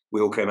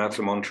 We all came out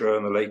to Montreux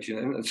in the late,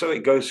 and so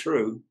it goes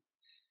through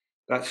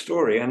that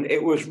story, and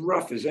it was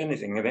rough as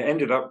anything, and it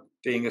ended up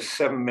being a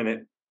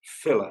 7-minute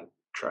filler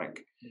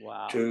track.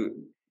 Wow.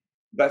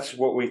 That's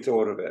what we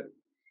thought of it.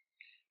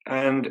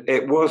 And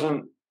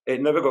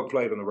it never got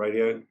played on the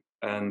radio,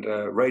 and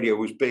radio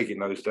was big in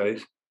those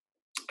days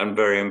and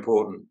very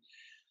important.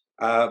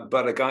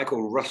 But a guy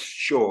called Russ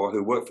Shaw,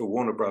 who worked for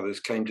Warner Brothers,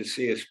 came to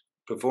see us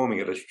performing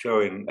at a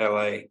show in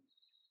LA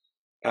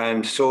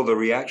and saw the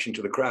reaction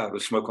to the crowd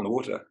of Smoke on the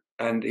Water.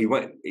 And he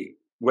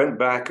went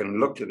back and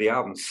looked at the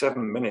album.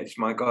 7 minutes,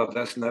 my God,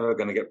 that's never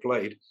going to get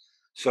played.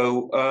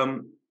 So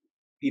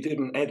he did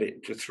an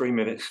edit to 3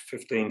 minutes,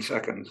 15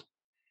 seconds.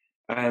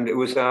 And it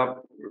was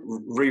out,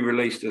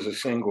 re-released as a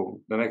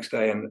single the next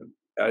day. And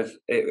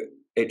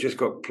it just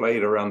got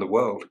played around the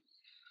world.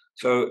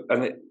 So,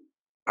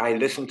 I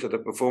listened to the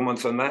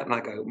performance on that and I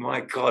go,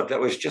 my God, that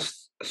was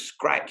just a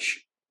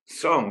scratch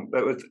song.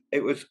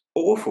 It was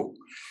awful.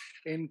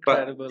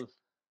 Incredible.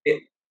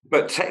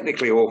 But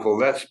technically awful.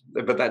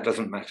 But that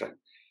doesn't matter.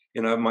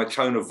 You know, my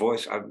tone of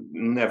voice, I've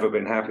never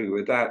been happy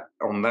with that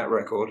on that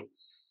record.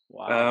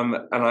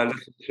 Wow. And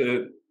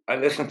I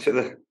listened to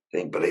the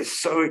thing, but it's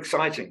so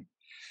exciting.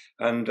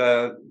 And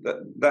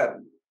that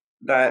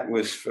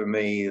was for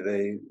me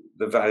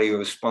the value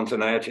of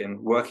spontaneity and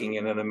working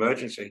in an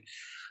emergency.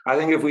 I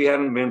think if we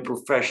hadn't been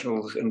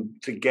professionals and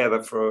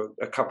together for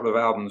a couple of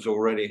albums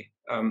already,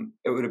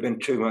 it would have been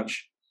too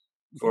much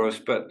for us.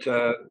 But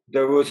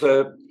there was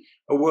a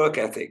work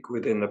ethic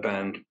within the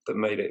band that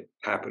made it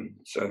happen.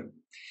 So,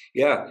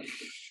 yeah,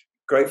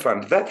 great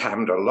fun. That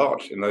happened a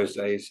lot in those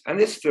days,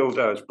 and it still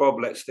does. Bob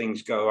lets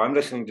things go. I'm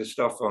listening to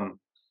stuff on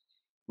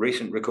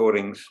recent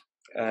recordings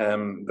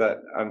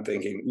that I'm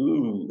thinking,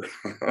 ooh,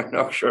 I'm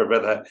not sure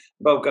about that.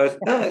 Bob goes,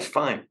 no, it's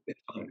fine.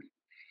 It's fine.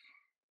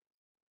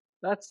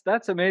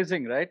 That's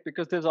amazing, right?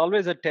 Because there's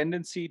always a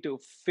tendency to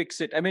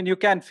fix it. I mean, you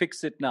can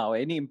fix it now.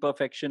 Any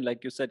imperfection,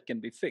 like you said, can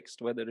be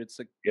fixed. Whether it's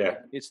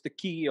the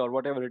key or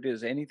whatever it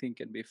is, anything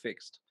can be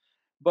fixed.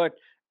 But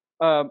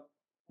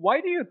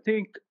why do you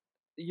think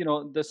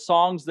the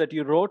songs that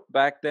you wrote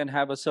back then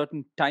have a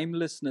certain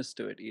timelessness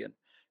to it, Ian?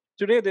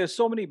 Today, there's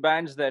so many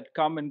bands that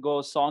come and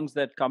go, songs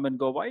that come and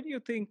go. Why do you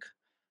think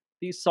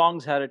these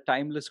songs had a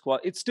timeless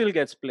quality? It still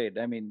gets played.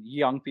 I mean,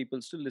 young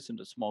people still listen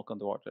to Smoke on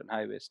the Water and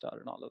Highway Star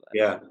and all of that.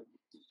 Yeah.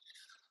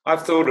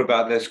 I've thought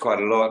about this quite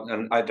a lot,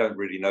 and I don't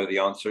really know the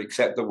answer,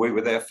 except that we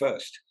were there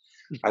first.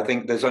 I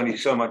think there's only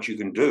so much you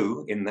can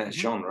do in that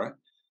genre.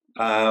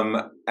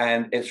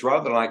 And it's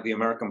rather like the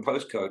American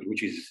postcode,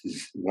 which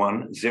is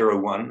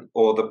 101,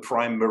 or the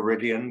prime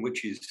meridian,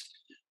 which is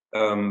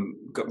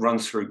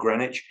runs through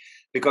Greenwich,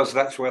 because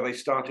that's where they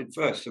started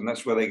first, and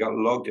that's where they got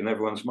logged in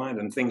everyone's mind,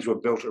 and things were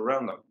built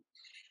around them.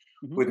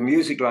 Mm-hmm. With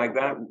music like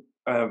that,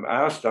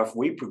 our stuff,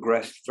 we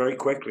progressed very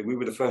quickly. We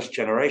were the first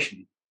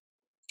generation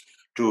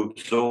to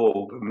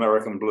absorb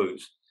American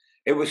blues.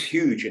 It was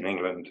huge in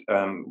England.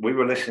 We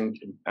were listening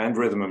to, and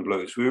rhythm and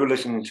blues. We were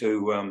listening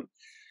to,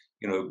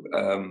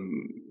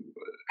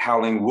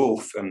 Howling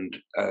Wolf and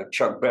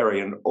Chuck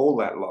Berry and all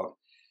that lot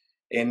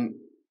in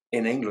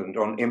England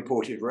on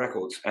imported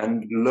records,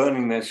 and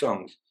learning their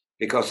songs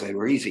because they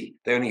were easy.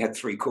 They only had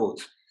 3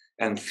 chords,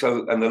 and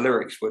the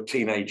lyrics were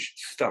teenage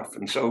stuff,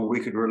 and so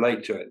we could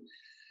relate to it.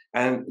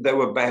 And there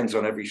were bands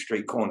on every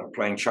street corner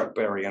playing Chuck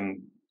Berry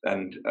and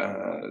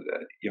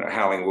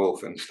Howling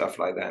Wolf and stuff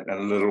like that,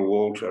 and Little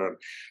Walter,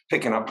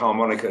 picking up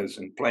harmonicas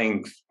and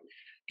playing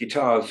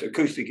guitars,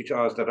 acoustic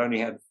guitars that only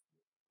had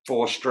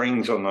 4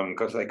 strings on them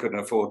because they couldn't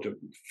afford to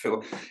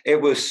fill. It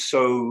was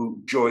so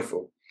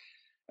joyful,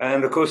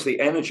 and of course the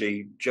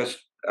energy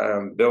just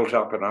built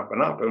up and up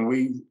and up, and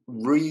we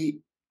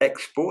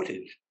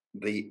re-exported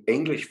the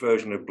English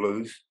version of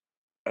blues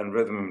and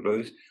rhythm and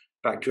blues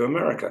back to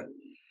America,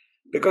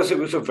 because it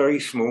was a very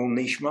small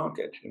niche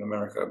market in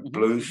America. Mm-hmm.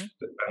 Blues,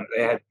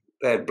 and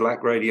they had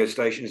black radio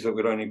stations that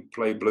would only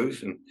play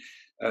blues, and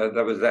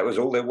that was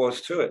all there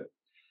was to it.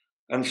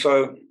 And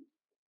so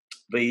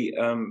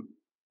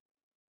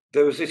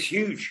there was this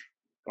huge,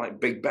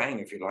 like, big bang,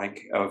 if you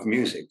like, of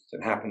music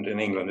that happened in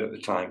England at the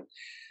time,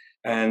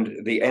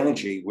 and the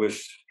energy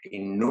was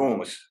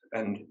enormous.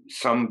 And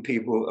some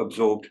people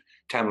absorbed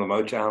Tamla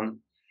Motown,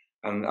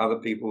 and other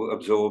people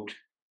absorbed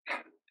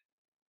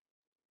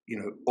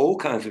all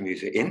kinds of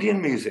music,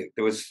 Indian music.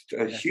 That was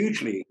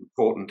hugely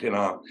important in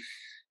our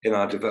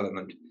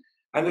development,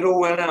 and it all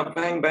went out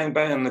bang, bang,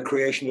 bang. The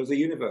creation of the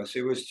universe.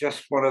 It was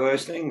just one of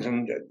those things.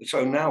 And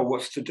so now,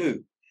 what's to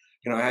do?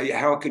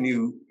 How can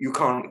you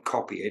can't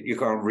copy it, you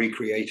can't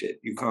recreate it,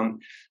 you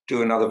can't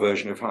do another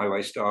version of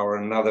Highway Star or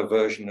another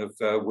version of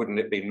Wouldn't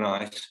It Be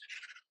Nice,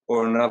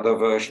 or another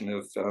version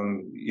of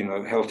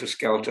Helter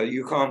Skelter.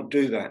 You can't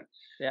do that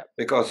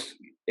because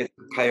it's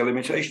a pale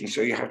imitation.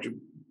 So you have to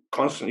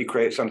constantly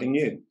create something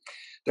new.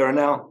 There are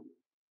now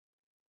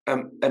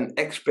an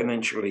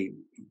exponentially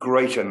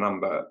greater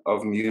number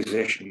of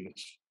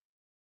musicians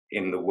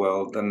in the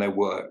world than there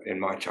were in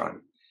my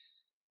time.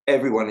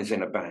 Everyone is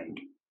in a band.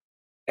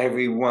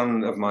 Every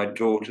one of my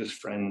daughter's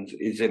friends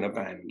is in a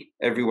band.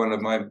 Every one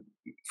of my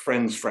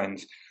friends'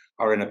 friends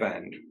are in a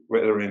band,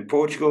 whether in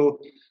Portugal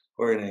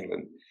or in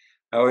England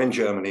or in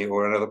Germany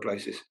or in other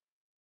places.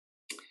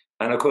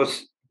 And of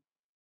course,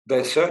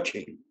 they're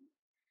searching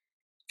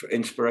for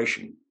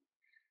inspiration.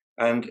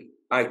 And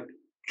I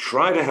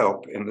try to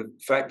help in the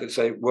fact that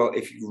say, well,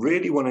 if you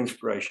really want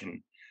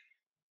inspiration,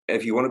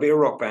 if you want to be a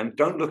rock band,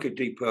 don't look at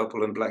Deep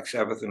Purple and Black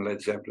Sabbath and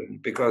Led Zeppelin,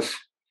 because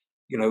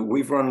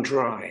we've run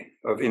dry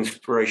of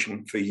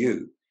inspiration for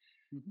you.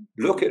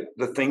 Mm-hmm. Look at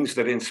the things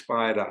that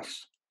inspired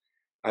us.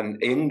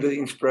 And in the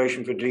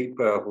inspiration for Deep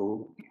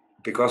Purple,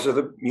 because of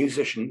the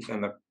musicians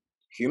and the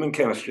human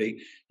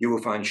chemistry, you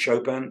will find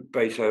Chopin,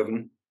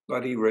 Beethoven,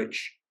 Buddy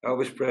Rich,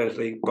 Elvis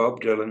Presley,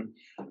 Bob Dylan.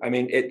 I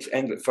mean, it's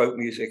endless folk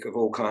music of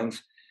all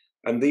kinds.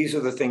 And these are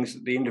the things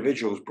that the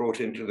individuals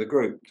brought into the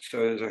group. So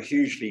there's a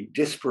hugely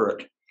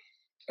disparate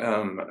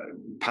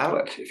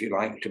palette, if you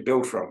like, to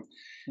build from.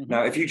 Mm-hmm.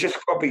 Now, if you just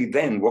copy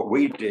then what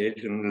we did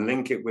and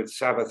link it with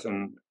Sabbath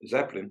and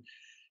Zeppelin,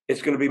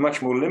 it's going to be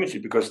much more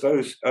limited, because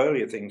those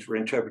earlier things were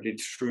interpreted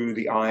through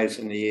the eyes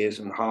and the ears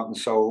and heart and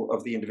soul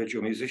of the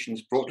individual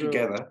musicians brought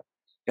together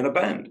in a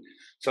band.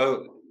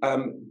 So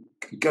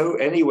go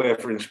anywhere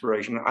for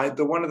inspiration.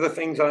 One of the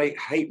things I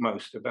hate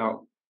most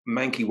about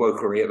manky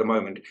wokery at the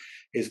moment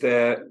is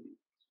their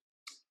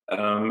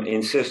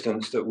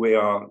insistence that we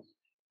are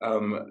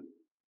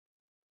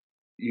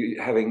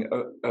having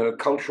a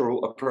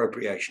cultural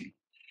appropriation,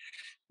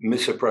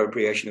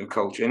 misappropriation of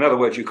culture. In other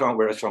words, you can't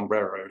wear a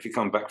sombrero if you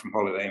come back from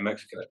holiday in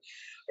Mexico.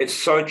 It's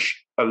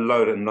such a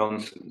load of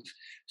nonsense.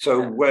 So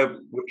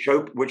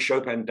would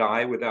Chopin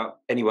die without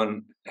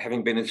anyone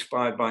having been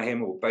inspired by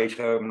him, or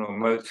Beethoven or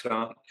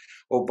Mozart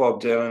or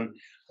Bob Dylan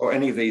or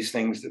any of these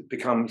things that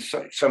become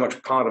so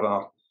much part of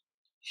our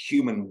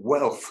human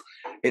wealth?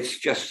 It's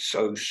just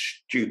so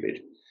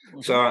stupid.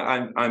 Mm-hmm. So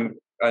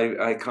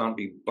I can't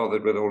be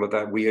bothered with all of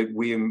that. We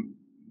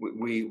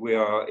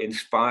are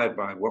inspired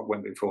by what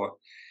went before,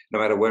 no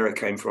matter where it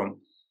came from.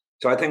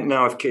 So I think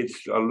now if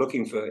kids are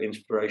looking for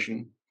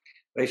inspiration,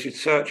 they should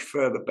search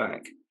further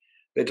back.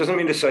 It doesn't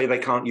mean to say they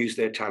can't use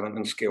their talent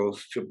and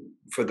skills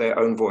for their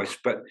own voice,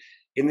 but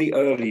in the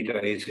early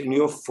days, in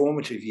your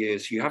formative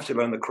years, you have to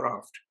learn the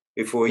craft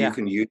before you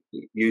can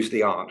use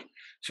the art.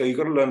 So you've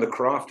got to learn the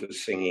craft of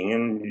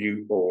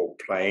singing or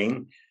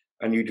playing,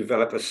 and you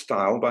develop a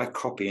style by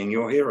copying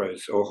your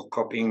heroes or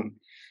copying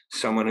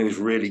someone who's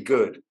really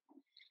good.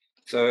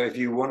 So if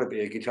you want to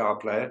be a guitar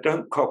player,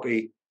 don't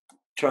copy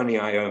Tony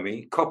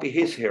Iommi, copy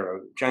his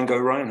hero,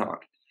 Django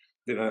Reinhardt.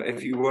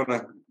 If you want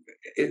to,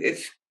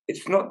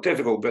 it's not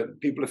difficult,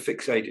 but people are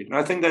fixated. And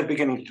I think they're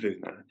beginning to do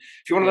that.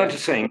 If you want to learn to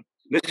sing,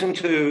 listen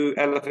to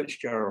Ella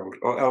Fitzgerald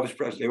or Elvis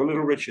Presley or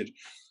Little Richard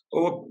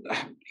or,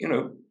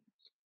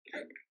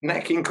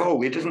 Nat King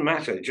Cole. It doesn't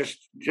matter.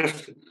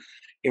 Just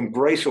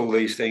embrace all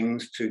these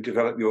things to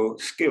develop your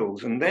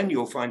skills, and then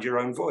you'll find your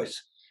own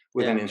voice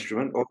with an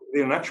instrument or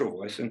your natural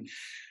voice, and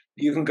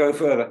you can go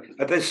further.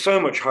 There's so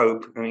much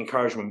hope and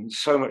encouragement,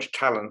 so much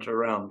talent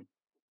around,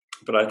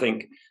 but I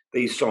think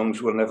these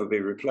songs will never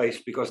be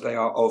replaced because they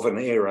are of an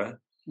era.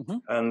 Mm-hmm.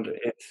 And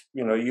it's,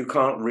 you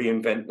can't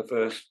reinvent the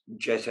first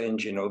jet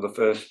engine or the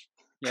first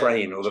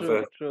train or the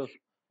first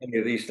any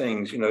of these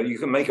things. You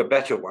can make a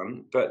better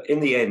one, but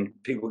in the end,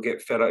 people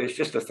get fed up. It's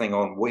just a thing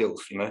on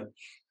wheels,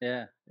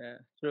 Yeah,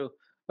 true.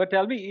 But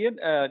tell me, Ian,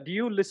 do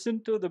you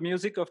listen to the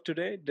music of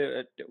today?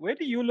 Where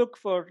do you look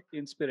for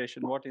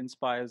inspiration? What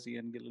inspires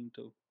Ian Gillan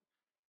to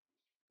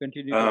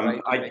continue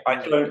to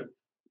write?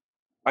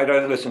 I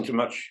don't listen to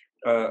much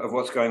of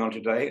what's going on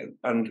today,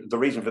 and the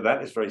reason for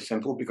that is very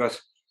simple.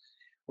 Because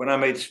when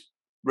I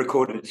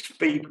recorded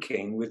Speed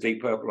King with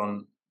Deep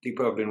Purple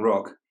in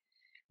Rock,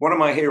 one of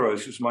my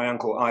heroes was my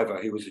uncle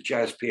Ivor. He was a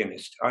jazz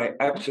pianist. I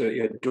absolutely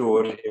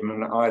adored him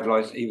and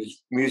idolized.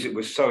 Music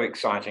was so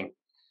exciting.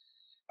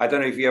 I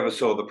don't know if you ever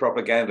saw the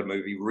propaganda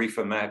movie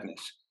Reefer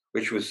Madness,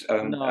 which was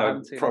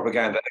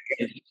propaganda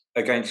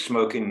against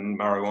smoking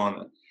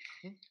marijuana.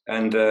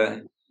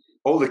 And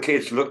all the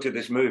kids looked at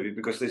this movie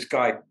because this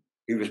guy,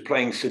 he was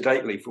playing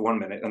sedately for 1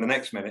 minute, and the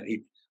next minute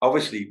he'd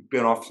obviously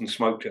been off and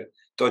smoked a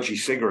dodgy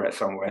cigarette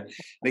somewhere. And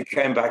he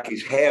came back,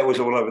 his hair was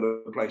all over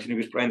the place, and he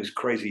was playing this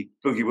crazy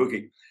boogie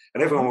woogie.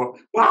 And everyone went,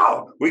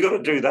 wow, we got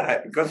to do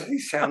that because he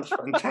sounds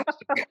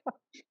fantastic.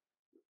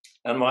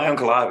 And my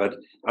uncle Ivor,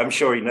 I'm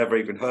sure he never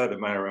even heard of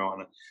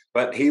marijuana,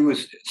 but he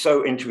was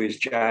so into his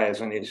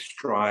jazz and his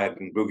stride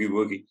and boogie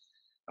woogie,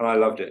 and I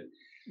loved it.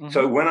 Mm-hmm.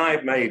 So when I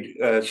made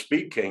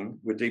Speed King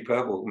with Deep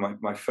Purple,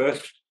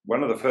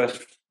 one of the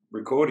first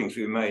recordings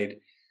we made,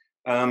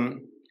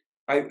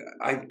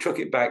 I took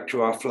it back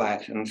to our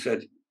flat and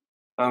said,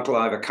 Uncle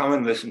Ivor, come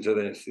and listen to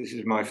this. This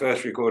is my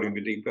first recording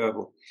with Deep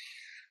Purple.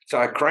 So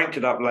I cranked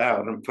it up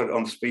loud and put it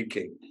on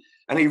speaking.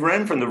 And he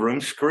ran from the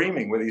room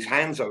screaming with his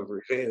hands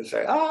over his ears,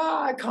 saying,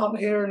 I can't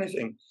hear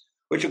anything.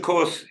 Which, of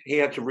course, he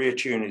had to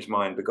reattune his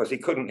mind because he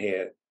couldn't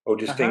hear or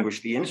Uh-huh.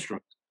 distinguish the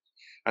instrument.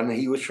 And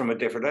he was from a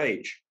different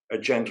age, a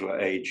gentler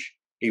age,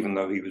 even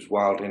though he was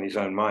wild in his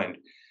own mind.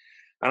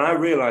 And I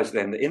realized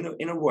then that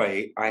in a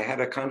way, I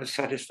had a kind of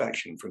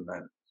satisfaction from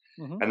that.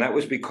 Mm-hmm. And that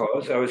was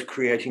because I was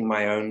creating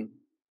my own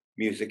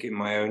music in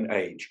my own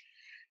age.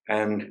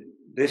 And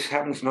this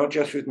happens not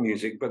just with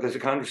music, but there's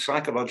a kind of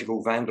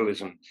psychological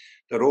vandalism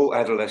that all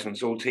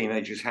adolescents, all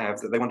teenagers have,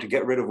 that they want to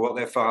get rid of what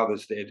their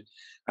fathers did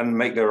and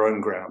make their own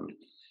ground.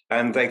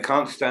 And they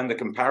can't stand the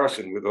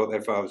comparison with what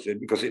their fathers did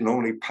because it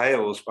normally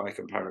pales by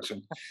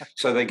comparison.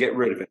 So they get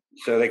rid of it.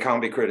 So they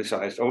can't be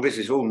criticized. Oh, this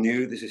is all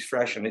new, this is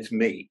fresh, and it's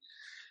me.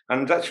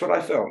 And that's what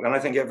I felt. And I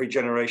think every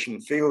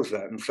generation feels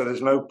that. And so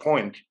there's no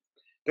point.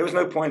 There was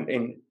no point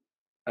in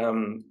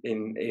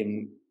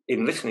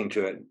listening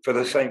to it for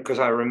the same, because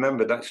I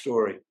remember that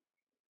story.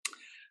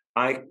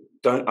 I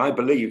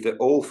believe that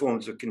all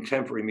forms of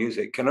contemporary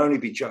music can only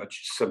be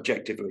judged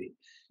subjectively.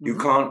 You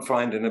can't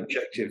find an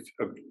objective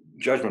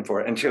judgment for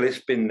it until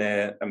it's been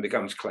there and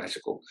becomes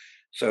classical.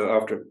 So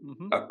after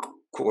a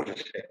quarter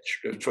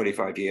century,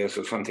 25 years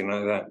or something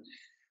like that.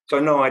 So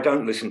no, I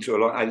don't listen to a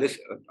lot. I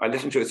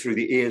listen to it through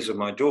the ears of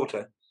my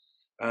daughter.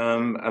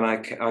 And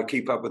I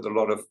keep up with a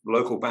lot of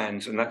local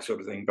bands and that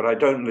sort of thing, but I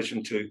don't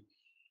listen to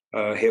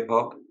hip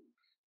hop.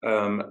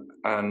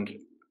 And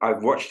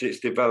I've watched its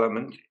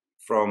development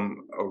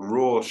from a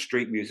raw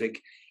street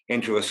music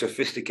into a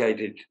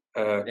sophisticated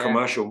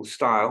commercial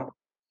style,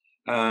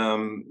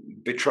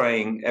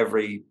 betraying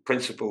every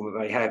principle that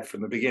they had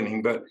from the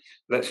beginning. But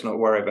let's not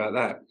worry about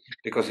that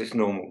because it's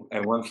normal.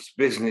 And once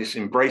business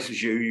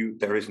embraces you,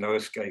 there is no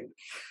escape.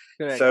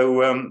 Correct. So,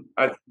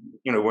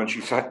 once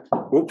you say,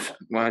 "Oops,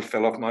 mine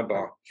fell off my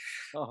bar,"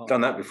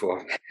 done that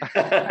before.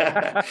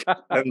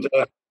 And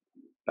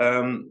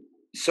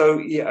so,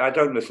 yeah, I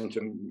don't listen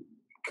to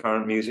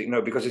current music,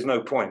 no, because there's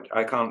no point.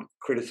 I can't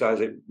criticize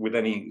it with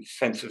any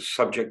sense of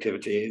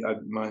subjectivity.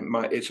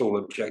 It's all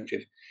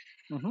objective.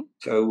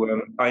 So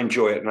I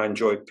enjoy it, and I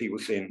enjoy people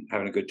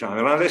having a good time.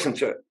 And I listen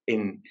to it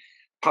in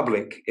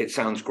public; it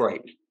sounds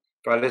great.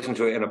 If I listen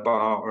to it in a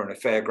bar or in a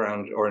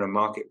fairground or in a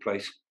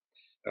marketplace,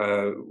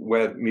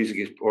 where music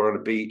is, or on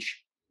a beach,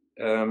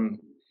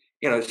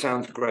 it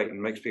sounds great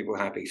and makes people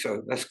happy. So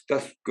that's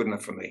good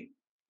enough for me.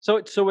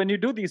 So when you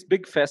do these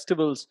big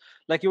festivals,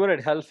 like you were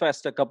at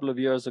Hellfest a couple of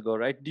years ago,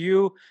 right? Do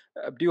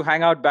you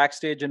hang out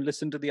backstage and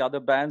listen to the other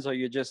bands, or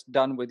you're just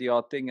done with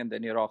your thing and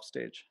then you're off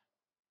stage?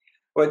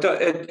 Well,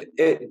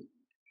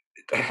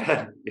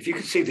 if you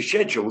could see the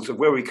schedules of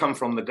where we come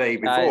from the day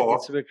before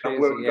it's a bit crazy,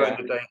 and where we're going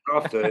the day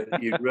after,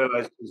 you'd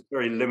realize there's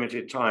very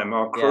limited time.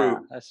 Our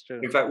crew, that's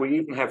true. In fact, we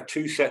even have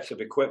two sets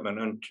of equipment,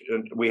 and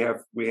we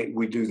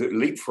do the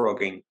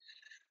leapfrogging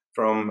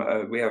from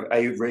we have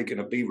a rig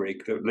and a B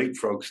rig that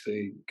leapfrogs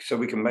so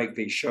we can make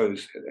these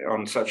shows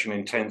on such an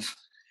intense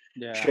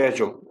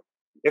schedule.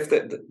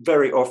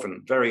 Very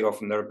often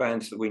there are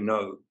bands that we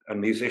know and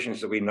musicians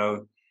that we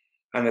know.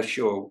 And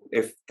sure,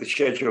 if the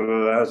schedule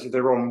allows, if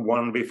they're on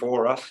one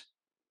before us,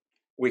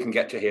 we can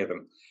get to hear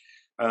them.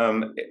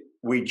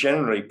 We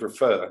generally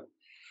prefer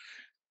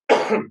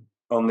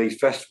on these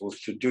festivals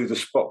to do the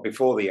spot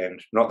before the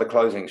end, not the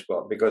closing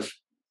spot, because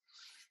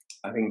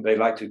I think they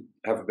like to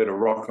have a bit of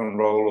rock and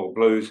roll or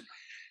blues.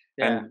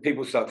 And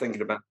people start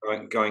thinking about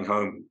going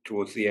home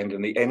towards the end.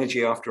 And the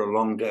energy after a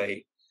long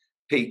day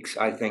peaks,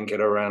 I think,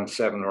 at around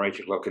 7 or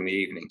 8 o'clock in the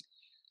evening.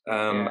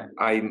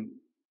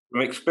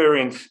 From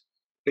experience,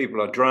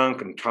 people are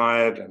drunk and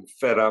tired and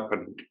fed up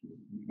and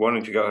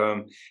wanting to go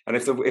home. And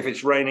if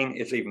it's raining,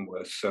 it's even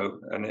worse.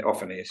 So, and it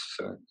often is.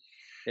 So,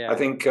 I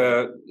think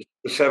the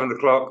 7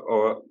 o'clock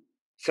or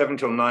 7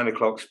 till 9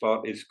 o'clock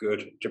spot is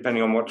good,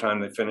 depending on what time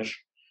they finish.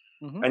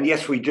 And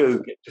yes, we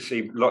do get to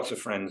see lots of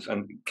friends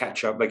and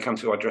catch up. They come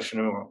to our dressing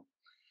room,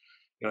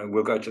 or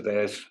we'll go to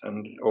theirs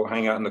or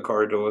hang out in the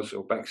corridors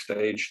or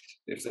backstage.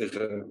 If there's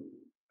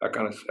a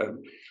kind of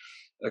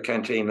a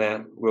canteen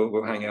there,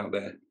 we'll hang out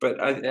there. But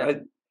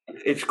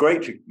it's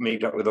great to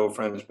meet up with old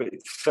friends, but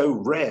it's so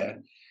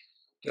rare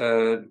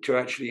to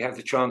actually have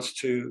the chance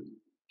to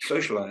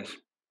socialize.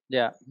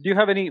 Yeah. Do you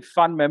have any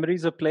fun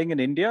memories of playing in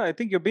India? I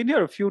think you've been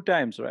here a few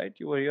times, right?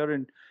 You were here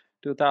in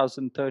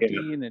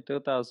 2013 and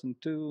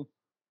 2002.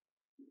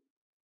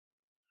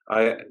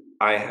 I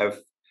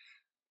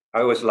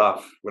always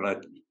laugh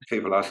when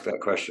people ask that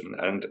question,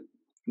 and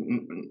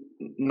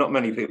not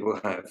many people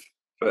have.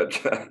 But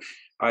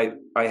I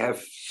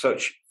have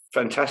such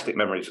fantastic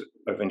memories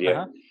of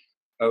India.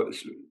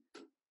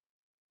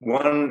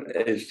 One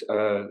is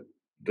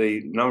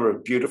the number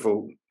of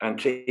beautiful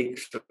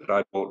antiques that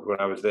I bought when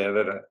I was there,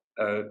 that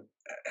are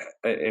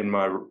in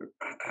my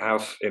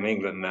house in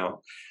England now.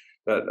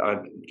 That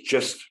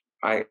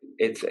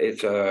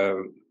it's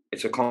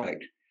a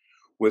contact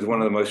with one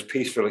of the most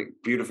peaceful,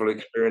 beautiful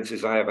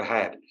experiences I ever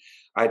had.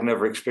 I'd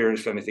never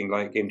experienced anything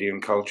like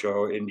Indian culture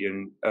or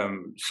Indian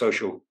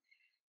social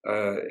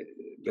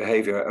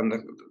behavior, and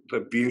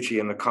the beauty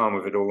and the calm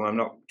of it all. I'm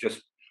not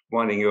just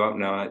winding you up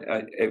now.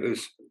 It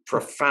was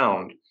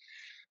profound.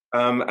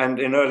 And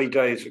in early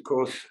days, of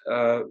course,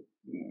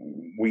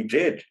 we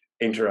did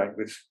interact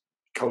with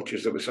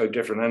cultures that were so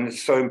different. And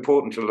it's so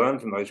important to learn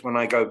from those. When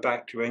I go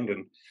back to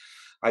England,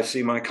 I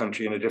see my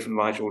country in a different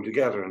light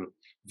altogether and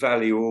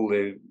value all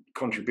the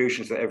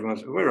contributions that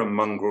everyone's. We're a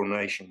mongrel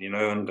nation, you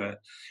know, and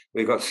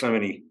we've got so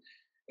many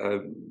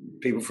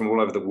people from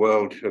all over the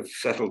world have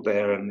settled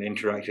there and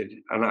interacted.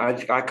 And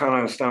I can't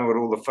understand what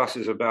all the fuss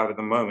is about at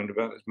the moment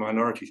about this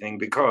minority thing,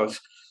 because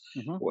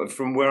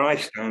from where I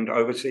stand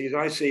overseas,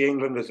 I see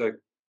England as a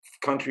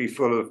country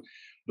full of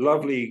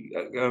lovely,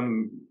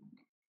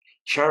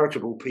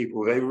 charitable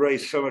people. They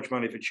raise so much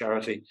money for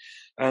charity,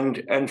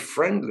 and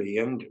friendly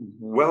and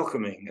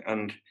welcoming.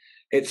 And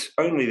it's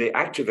only the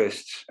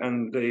activists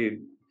and the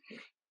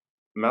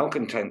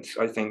malcontents,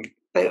 I think,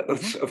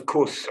 of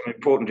course, some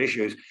important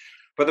issues,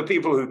 but the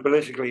people who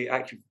politically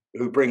active,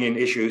 who bring in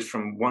issues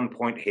from one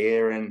point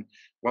here and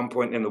one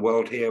point in the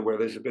world here where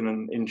there's been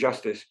an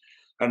injustice,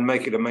 and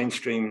make it a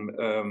mainstream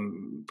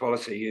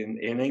policy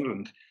in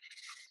England.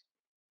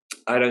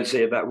 I don't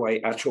see it that way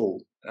at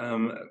all.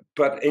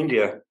 But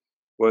India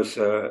was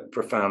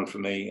profound for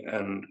me,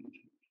 and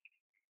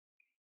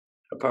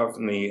apart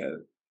from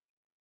the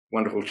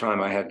wonderful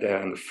time I had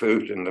there and the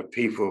food and the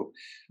people,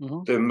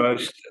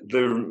 the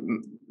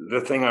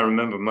thing I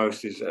remember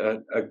most is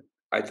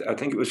I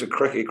think it was a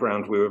cricket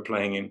ground we were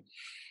playing in,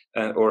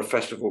 or a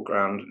festival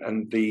ground,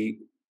 and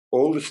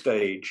all the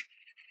stage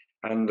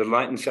and the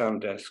light and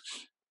sound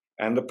desks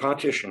and the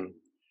partition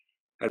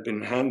had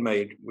been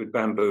handmade with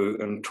bamboo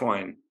and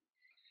twine,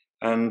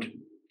 and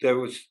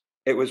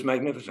it was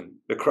magnificent.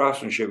 The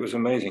craftsmanship was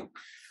amazing.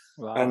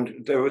 Wow.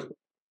 And there was,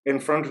 in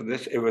front of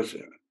this, it was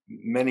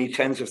many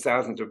tens of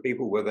thousands of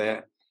people were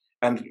there,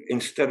 and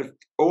instead of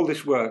all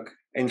this work,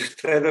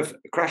 instead of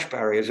crash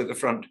barriers at the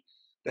front,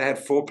 they had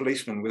 4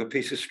 policemen with a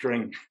piece of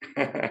string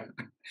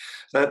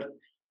that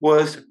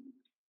was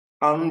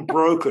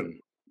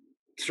unbroken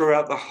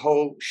throughout the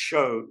whole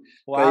show.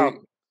 Wow.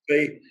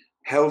 They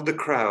held the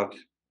crowd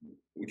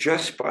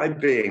just by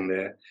being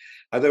there.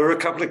 There were a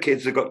couple of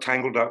kids that got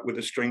tangled up with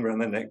a string around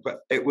their neck, but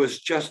it was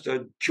just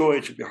a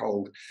joy to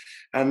behold.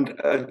 And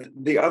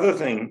the other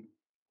thing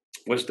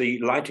was the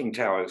lighting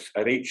towers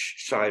at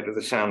each side of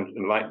the sound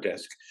and light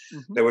desk.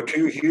 There were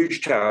 2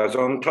 huge towers,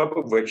 on top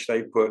of which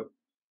they put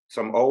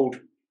some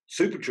old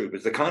Super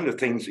Troopers, the kind of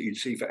things that you'd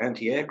see for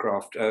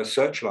anti-aircraft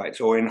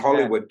searchlights, or in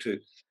Hollywood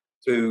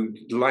to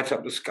light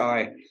up the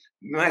sky.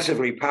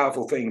 Massively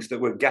powerful things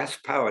that were gas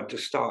powered to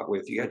start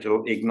with. You had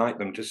to ignite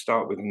them to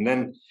start with, and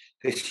then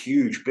this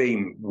huge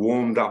beam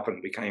warmed up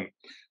and became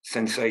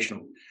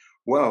sensational.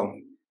 Well,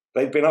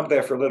 they'd been up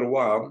there for a little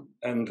while,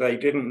 and they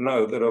didn't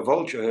know that a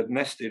vulture had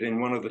nested in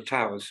one of the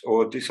towers,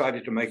 or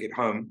decided to make it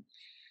home.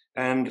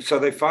 And so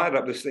they fired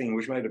up this thing,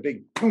 which made a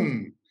big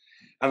boom,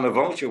 and the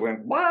vulture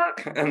went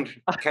whack and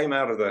came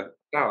out of the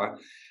tower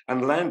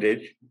and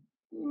landed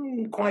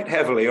quite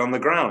heavily on the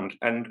ground,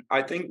 and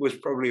I think was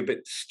probably a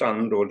bit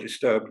stunned or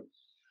disturbed.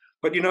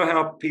 But you know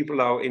how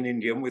people are in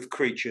India with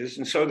creatures,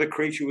 and so the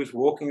creature was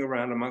walking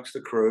around amongst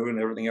the crew and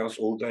everything else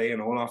all day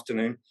and all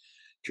afternoon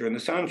during the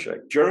sound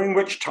check, during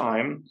which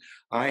time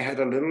I had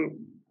a little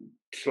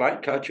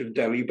slight touch of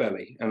Delhi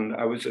belly, and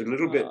I was a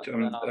little bit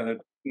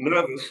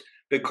nervous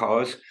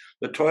because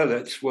the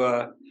toilets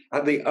were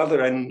at the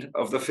other end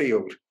of the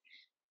field,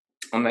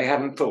 and they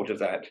hadn't thought of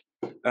that.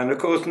 And of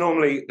course,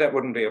 normally that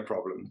wouldn't be a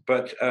problem.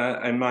 But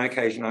on my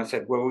occasion, I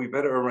said, well, we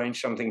better arrange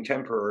something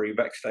temporary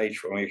backstage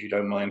for me, if you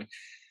don't mind.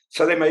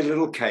 So they made a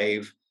little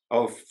cave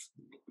of,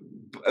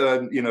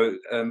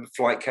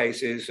 flight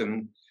cases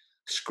and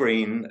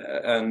screen,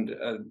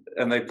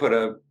 and they put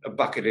a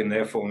bucket in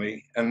there for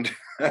me. And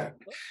wow.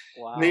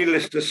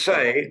 Needless to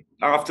say,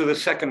 after the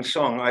second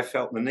song, I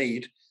felt the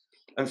need.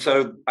 And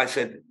so I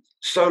said,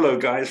 solo,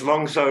 guys,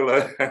 long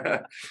solo.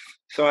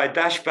 So I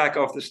dashed back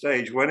off the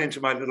stage, went into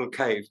my little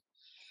cave,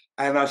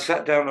 and I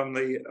sat down on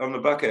the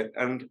bucket,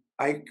 and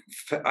I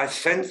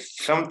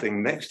sensed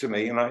something next to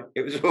me, and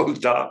it was all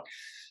dark,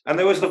 and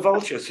there was the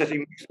vulture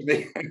sitting next to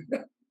me,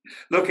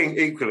 looking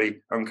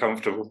equally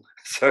uncomfortable.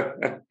 So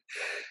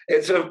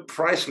it's a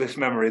priceless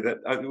memory that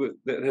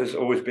has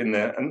always been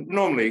there, and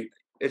normally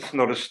it's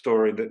not a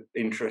story that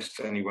interests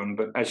anyone,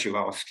 but as you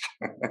asked.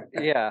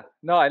 Yeah,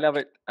 no, I love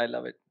it.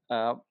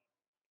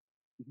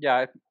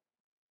 Yeah,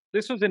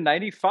 this was in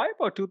 95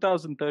 or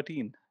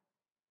 2013?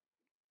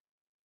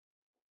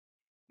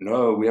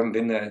 No, we haven't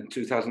been there in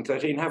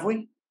 2013, have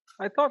we?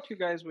 I thought you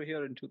guys were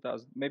here in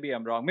 2000. Maybe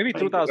I'm wrong. Maybe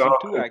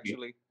 2002,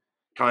 actually.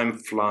 Time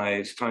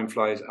flies.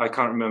 I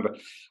can't remember.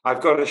 I've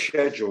got a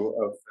schedule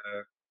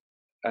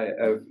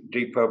of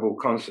Deep Purple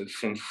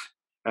concerts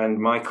and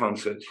my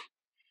concerts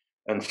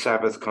and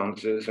Sabbath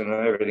concerts and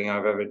everything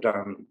I've ever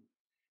done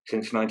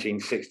since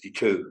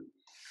 1962.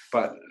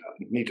 But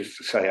needless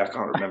to say, I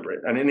can't remember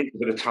it, and it needs a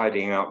bit of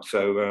tidying up.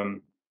 So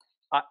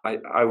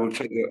I'll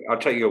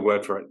take your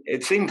word for it.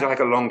 It seems like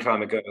a long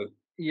time ago.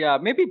 Yeah,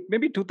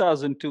 maybe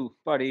 2002,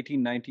 about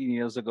 18, 19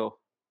 years ago.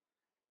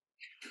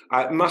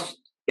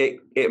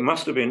 it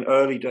must have been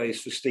early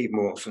days for Steve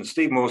Morse, and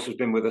Steve Morse has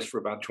been with us for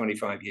about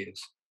 25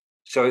 years.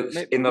 So it's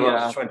in the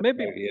last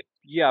 25 years.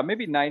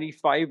 Maybe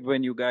 95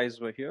 when you guys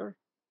were here.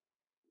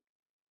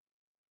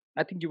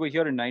 I think you were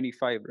here in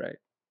 95, right?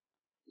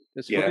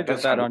 There's footage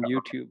of that on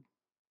YouTube.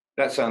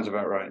 That sounds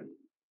about right.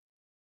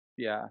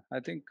 Yeah,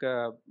 I think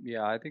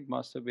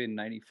must have been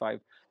 95.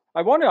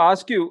 I want to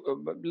ask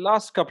you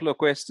last couple of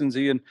questions,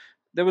 Ian.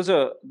 There was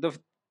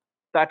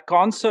that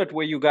concert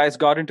where you guys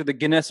got into the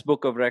Guinness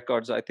Book of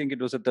Records. I think it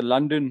was at the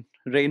London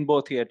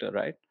Rainbow Theatre,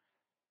 right?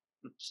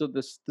 So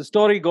the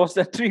story goes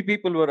that 3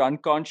 people were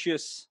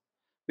unconscious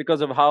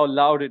because of how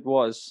loud it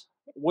was.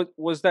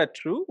 Was that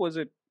true? Was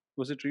it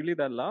really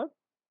that loud?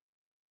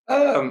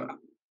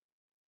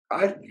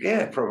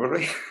 Yeah,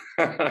 probably.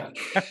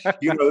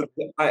 You know,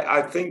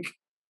 I think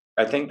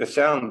the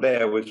sound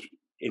there was,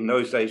 in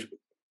those days,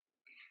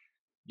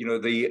 you know,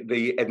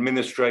 the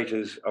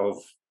administrators of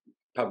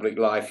public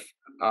life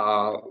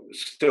are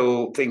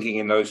still thinking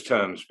in those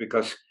terms,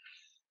 because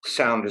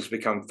sound has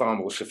become far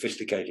more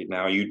sophisticated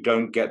now. You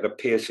don't get the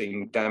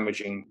piercing,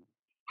 damaging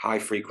high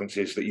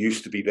frequencies that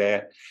used to be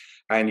there,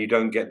 and you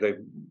don't get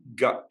the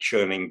gut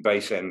churning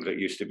bass end that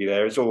used to be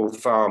there. It's all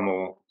far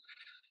more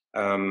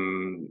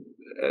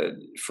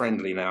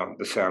friendly now,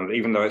 the sound,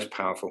 even though it's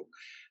powerful.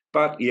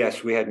 But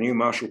yes, we had new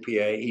Marshall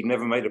PA. He'd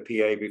never made a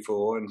PA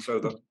before, and so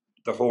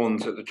the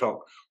horns at the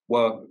top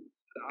were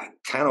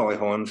tannoy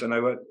horns, and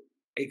they were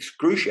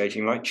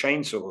excruciating, like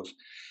chainsaws.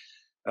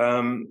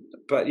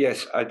 But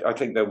yes, I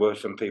think there were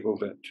some people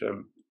that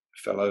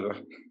fell over.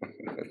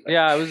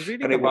 Yeah, I was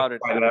reading about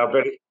it. Quite loud,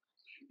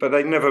 but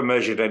they'd never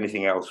measured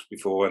anything else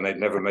before, and they'd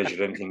never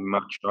measured anything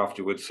much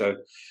afterwards. So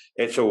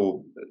it's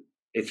all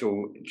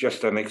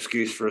just an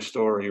excuse for a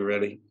story,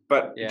 really.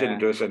 But it didn't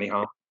do us any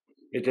harm.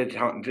 It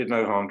did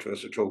no harm to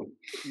us at all.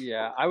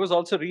 Yeah, I was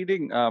also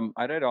reading.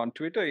 I read on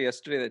Twitter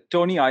yesterday that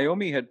Tony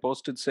Iommi had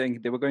posted saying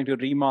they were going to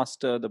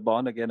remaster the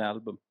Born Again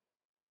album.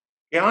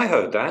 Yeah, I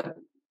heard that.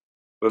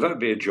 Well, that would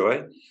be a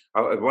joy.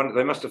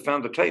 They must have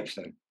found the tapes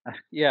then.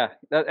 Yeah,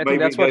 I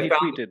think that's what he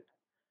tweeted.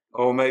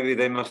 Or maybe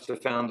they must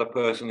have found the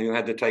person who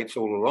had the tapes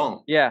all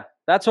along. Yeah,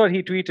 that's what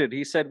he tweeted.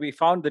 He said, "We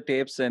found the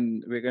tapes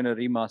and we're going to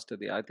remaster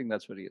the." I think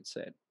that's what he had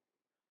said.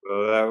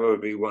 Well, that would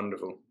be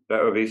wonderful.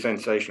 That would be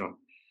sensational.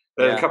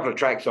 There's a couple of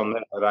tracks on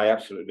there that I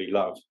absolutely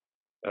love.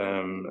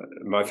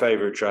 My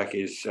favorite track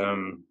is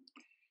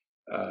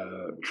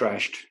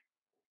Trashed.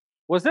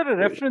 Was there a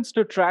reference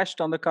to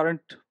Trashed on the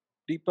current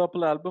Deep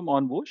Purple album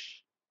on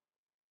Whoosh?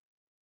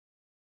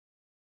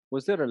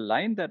 Was there a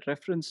line that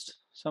referenced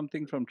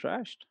something from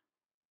Trashed?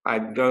 I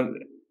don't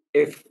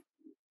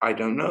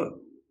know.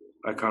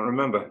 I can't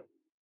remember.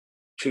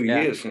 2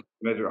 years since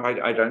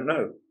I don't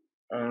know.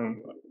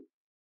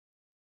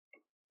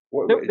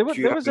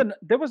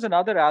 There was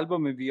another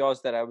album of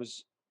yours that I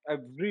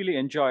really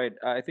enjoyed.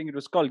 I think it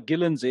was called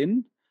Gillan's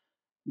Inn,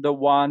 the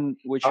one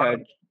which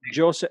had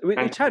Joseph,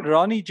 which had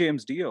Ronnie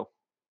James Dio.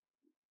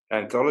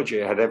 Anthology.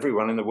 It had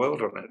everyone in the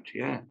world on it.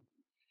 Yeah.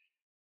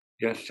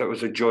 Yes, that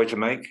was a joy to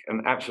make,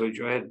 an absolute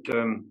joy.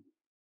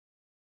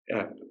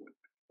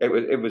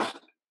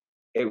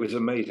 It was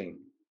amazing.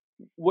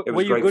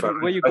 Were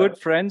you good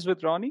friends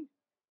with Ronnie?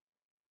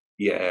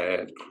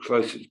 Yeah,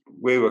 close.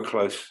 We were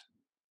close.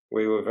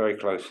 We were very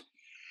close.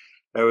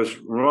 There was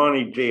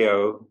Ronnie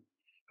Dio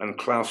and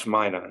Klaus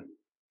Meine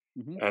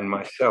and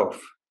myself.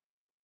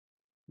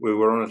 We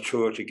were on a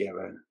tour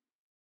together.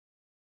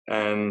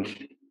 And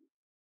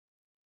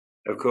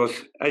of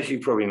course, as you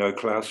probably know,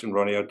 Klaus and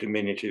Ronnie are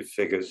diminutive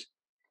figures.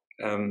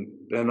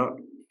 They're not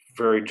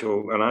very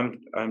tall, and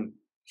I'm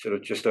sort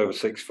of just over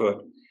 6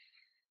 foot.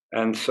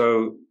 And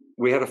so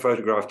we had a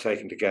photograph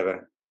taken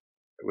together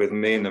with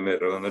me in the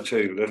middle and the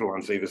 2 little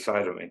ones either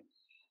side of me.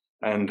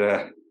 And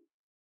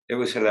it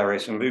was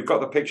hilarious. And we've got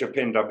the picture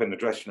pinned up in the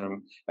dressing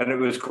room, and it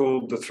was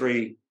called the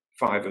 3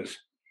 fivers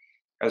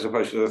as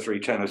opposed to the 3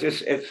 tenors.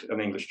 It's an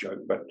English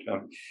joke, but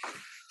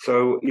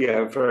so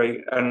yeah,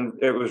 and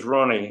it was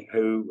Ronnie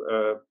who,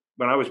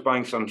 when I was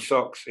buying some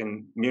socks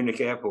in Munich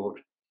airport,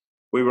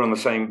 we were on the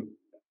same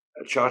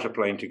charter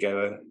plane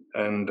together,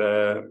 and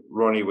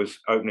Ronnie was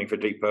opening for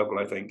Deep Purple,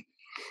 I think.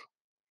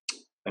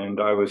 And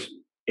I was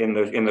in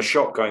the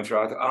shop going through.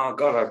 I thought, oh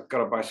God, I've got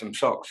to buy some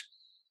socks.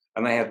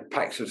 And they had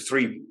packs of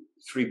three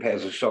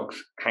pairs of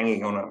socks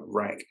hanging on a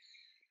rack.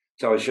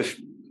 So I was just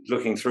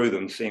looking through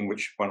them, seeing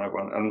which one I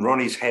want. And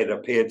Ronnie's head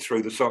appeared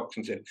through the socks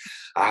and said,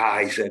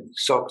 he said,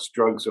 socks,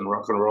 drugs, and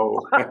rock and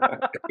roll.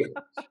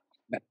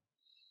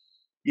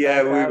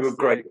 Yeah, we were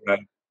great.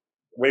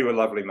 We were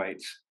lovely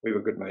mates. We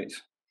were good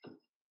mates.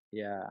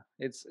 Yeah,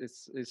 it's.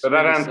 But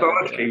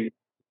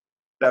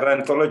that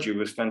anthology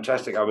was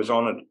fantastic. I was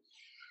honored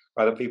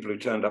by the people who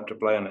turned up to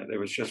play on it. It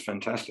was just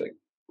fantastic,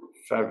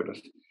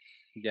 fabulous.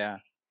 Yeah.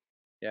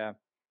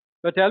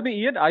 But tell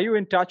me, Ian, are you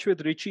in touch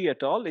with Richie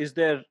at all? Is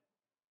there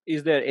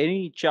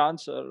any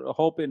chance or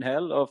hope in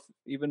hell of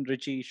even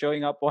Richie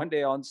showing up one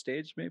day on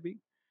stage, maybe?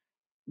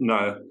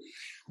 No.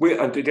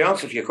 The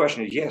answer to your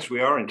question is yes, we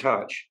are in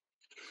touch.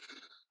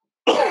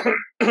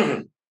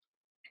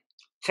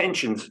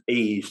 Tensions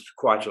eased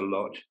quite a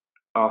lot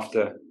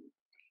after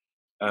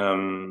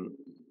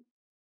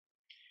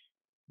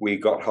we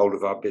got hold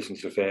of our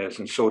business affairs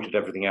and sorted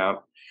everything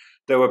out.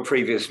 There were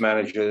previous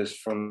managers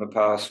from the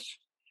past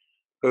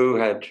who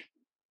had,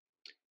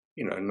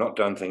 not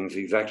done things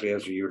exactly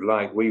as you would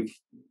like.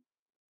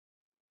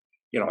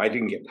 I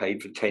didn't get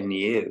paid for 10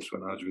 years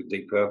when I was with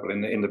Deep Purple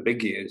in the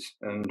big years,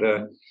 and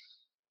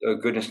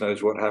goodness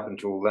knows what happened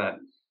to all that.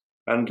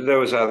 And there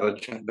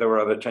were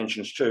other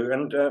tensions too.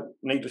 And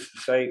needless to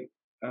say,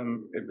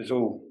 it was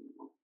all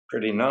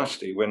pretty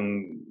nasty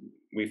when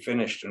we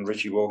finished and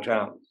Richie walked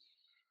out.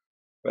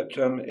 But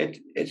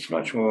it's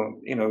much more,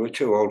 we're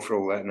too old for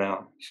all that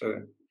now.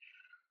 So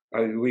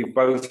we've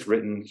both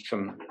written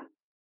some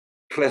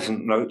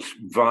pleasant notes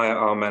via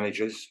our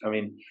managers. I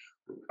mean,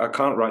 I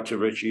can't write to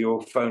Richie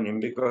or phone him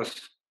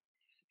because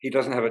he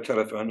doesn't have a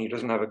telephone. He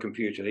doesn't have a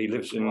computer. He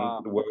lives in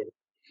the world.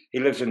 He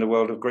lives in the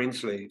world of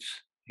Greensleeves.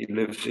 He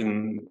lives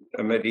in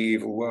a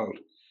medieval world,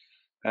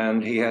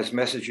 and he has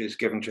messages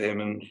given to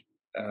him and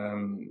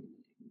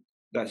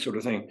that sort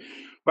of thing.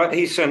 But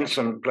he sent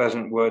some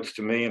pleasant words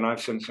to me, and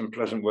I've sent some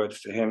pleasant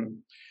words to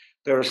him.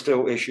 There are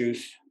still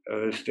issues,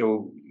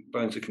 still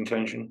bones of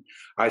contention.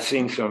 I've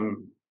seen a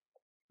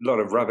lot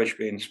of rubbish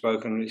being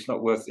spoken. It's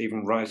not worth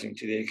even rising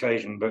to the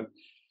occasion, but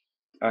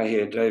I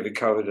hear David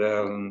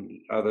Coverdale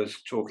and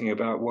others talking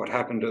about what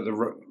happened at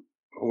the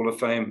Hall of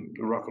Fame,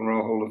 the Rock and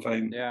Roll Hall of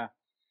Fame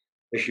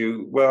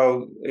issue.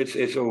 Well,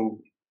 it's all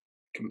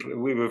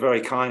we were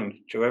very kind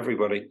to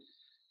everybody,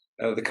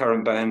 the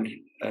current band,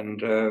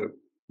 and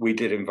we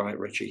did invite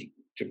Richie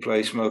to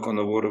play Smoke on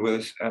the Water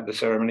with us at the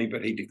ceremony,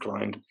 but he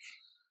declined.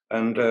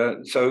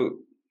 And so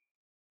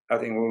I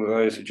think all of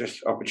those are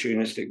just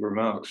opportunistic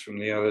remarks from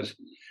the others.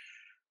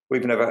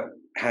 We've never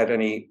had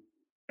any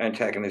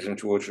antagonism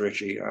towards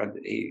Richie.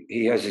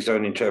 He has his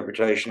own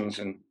interpretations,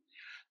 and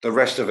the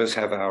rest of us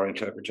have our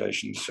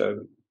interpretations.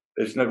 So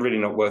it's really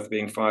not worth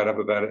being fired up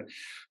about it.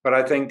 But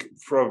I think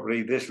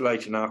probably this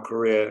late in our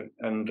career,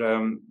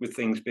 and with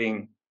things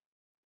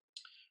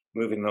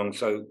moving along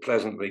so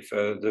pleasantly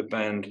for the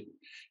band,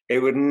 it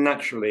would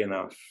naturally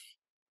enough.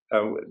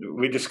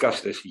 We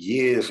discussed this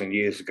years and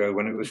years ago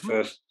when it was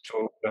first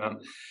talked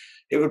about.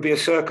 It would be a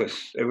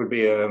circus. It would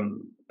be a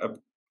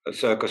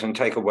circus and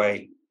take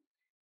away.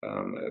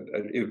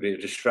 It would be a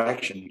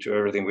distraction to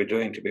everything we're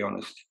doing, to be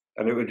honest.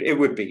 And it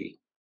would be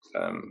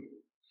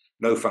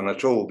no fun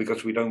at all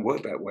because we don't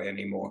work that way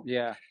anymore.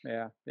 Yeah.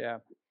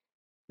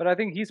 But I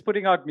think he's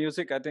putting out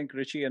music. I think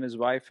Richie and his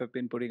wife have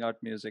been putting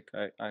out music.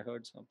 I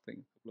heard something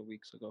a couple of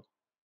weeks ago.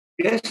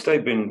 Yes,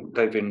 they've been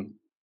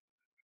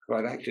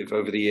quite active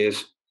over the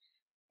years,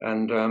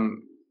 and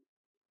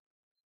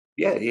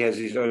he has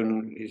his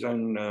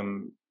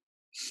own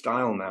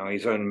style now,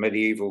 his own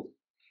medieval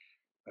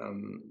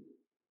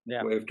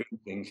way of doing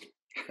things.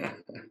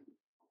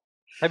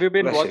 Have you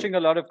been watching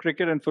a lot of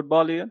cricket and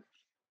football, Ian?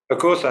 Of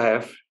course I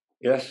have,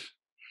 yes.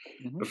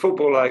 The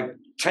football, I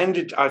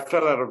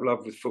fell out of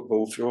love with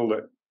football through all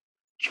that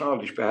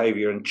childish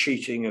behaviour and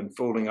cheating and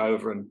falling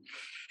over and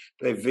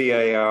the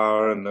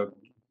VAR and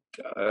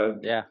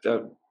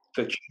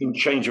the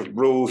change of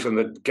rules and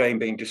the game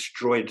being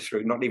destroyed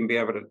through not even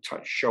being able to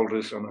touch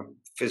shoulders on a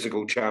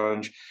physical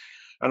challenge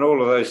and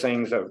all of those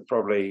things that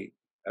probably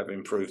have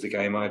improved the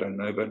game. I don't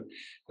know, but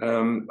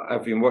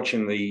I've been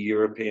watching the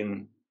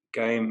European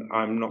game.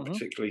 I'm not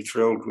particularly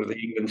thrilled with the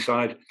England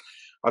side.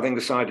 I think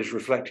the side is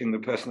reflecting the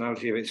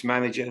personality of its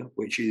manager,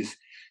 which is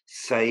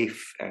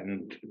safe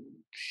and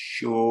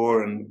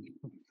sure. And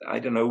I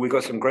don't know, we've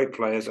got some great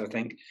players, I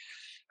think,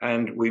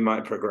 and we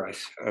might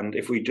progress. And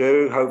if we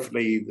do,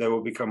 hopefully they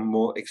will become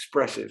more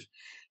expressive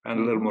and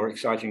a little more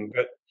exciting.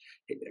 But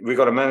we've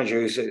got a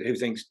manager who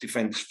thinks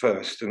defence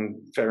first, and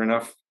fair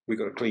enough. We've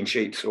got clean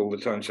sheets all the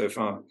time so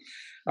far.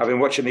 I've been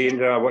watching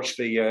I watched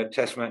the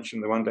Test match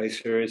and the one-day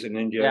series in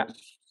India. Yeah.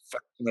 It's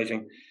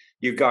fascinating.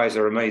 You guys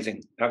are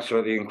amazing,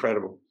 absolutely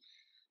incredible.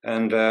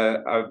 And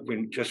I've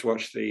just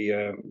watched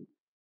the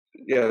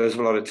there's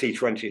a lot of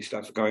T20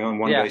 stuff going on,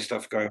 one-day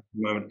stuff going on at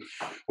the moment,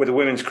 with the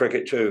women's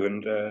cricket too.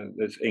 And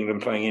there's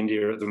England playing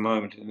India at the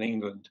moment in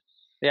England.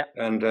 Yeah,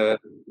 and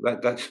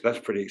that's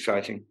pretty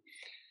exciting.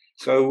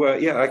 So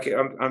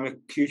I'm a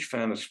huge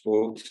fan of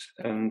sports,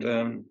 and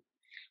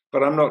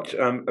but I'm not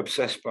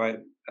obsessed by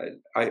it.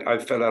 I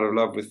fell out of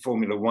love with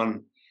Formula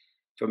One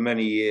for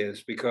many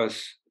years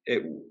because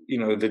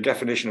the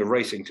definition of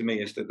racing to me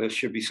is that there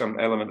should be some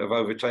element of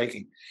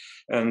overtaking,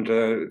 and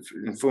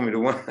in Formula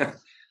One,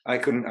 I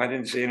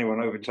didn't see anyone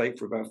overtake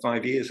for about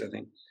 5 years, I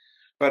think.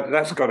 But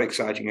that's got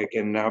exciting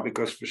again now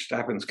because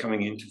Verstappen's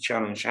coming in to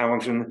challenge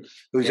Hamilton,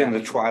 who's in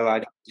the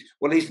twilight.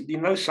 Well, he's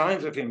no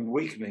signs of him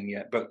weakening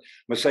yet, but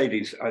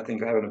Mercedes, I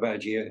think, are having a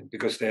bad year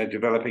because they're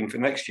developing for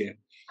next year.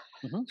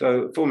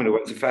 So Formula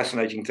One's a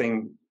fascinating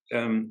thing.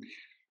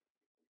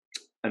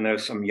 And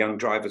there's some young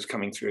drivers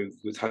coming through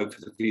with hope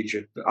for the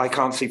future. But I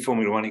can't see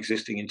Formula One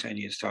existing in 10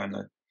 years' time,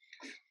 though.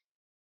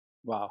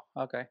 Wow.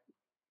 Okay.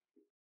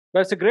 But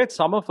it's a great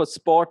summer for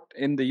sport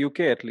in the UK,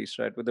 at least,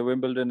 right? With the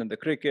Wimbledon and the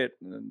cricket.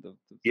 And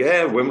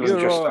Wimbledon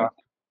just started.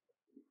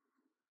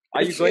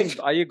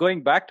 Are you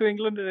going back to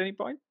England at any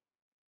point?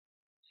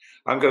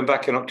 I'm going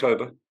back in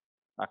October.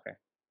 Okay.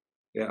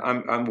 Yeah,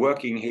 I'm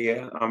working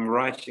here. I'm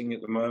writing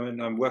at the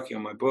moment. I'm working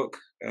on my book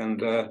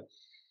and a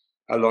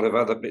lot of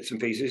other bits and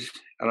pieces.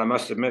 And I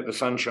must admit, the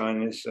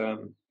sunshine is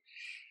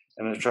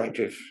an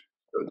attractive.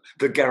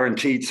 The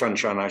guaranteed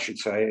sunshine, I should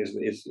say,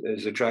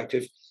 is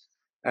attractive.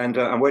 And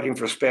I'm waiting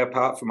for a spare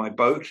part for my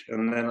boat,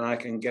 and then I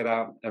can get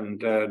out and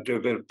do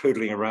a bit of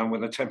poodling around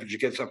when the temperature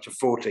gets up to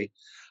 40.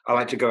 I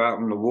like to go out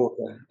on the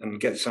water and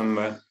get some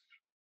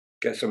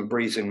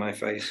breeze in my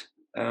face.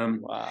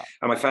 Wow.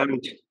 And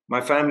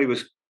my family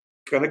was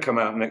going to come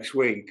out next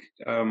week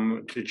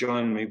to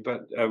join me,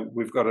 but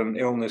we've got an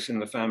illness in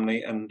the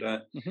family, and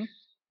Hmm.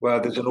 well,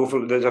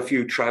 there's a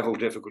few travel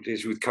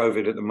difficulties with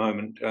COVID at the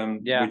moment,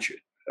 Yeah. which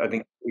I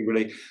think we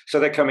really. So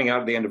they're coming out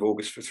at the end of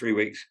August for 3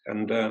 weeks,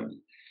 and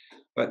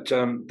but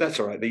that's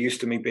all right. They're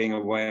used to me being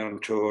away on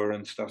tour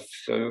and stuff.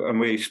 So and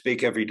we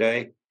speak every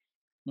day.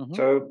 Hmm.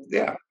 So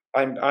yeah,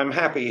 I'm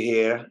happy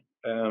here.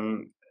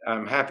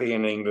 I'm happy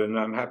in England.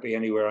 I'm happy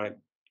anywhere I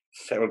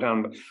settle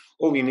down. But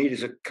all you need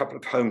is a couple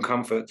of home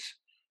comforts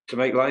to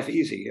make life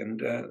easy. And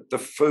the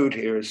food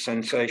here is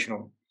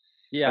sensational,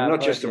 Yeah, and I've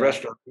not heard. just the Yeah.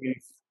 restaurant.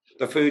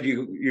 The food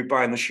you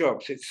buy in the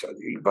shops. It's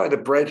you buy the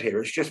bread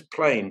here. It's just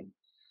plain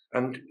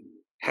and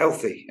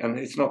healthy, and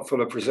it's not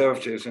full of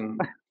preservatives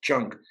and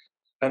junk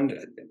and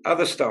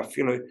other stuff.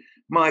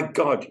 My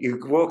God, you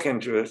walk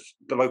into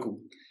the local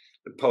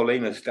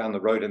Paulina's down the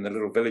road in the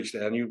little village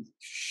there, and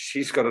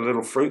she's got a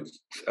little fruit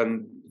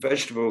and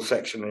vegetable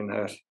section in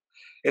her.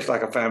 It's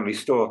like a family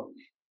store,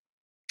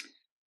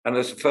 and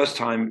it's the first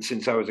time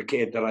since I was a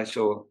kid that I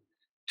saw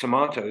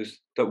tomatoes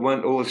that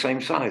weren't all the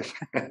same size.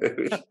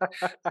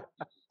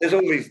 There's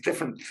all these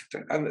different,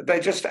 and they're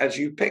just as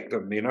you pick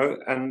them,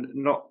 and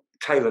not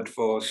tailored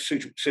for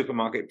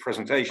supermarket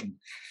presentation.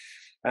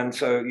 And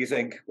so you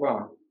think,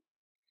 well,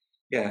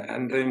 yeah,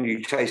 and then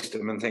you taste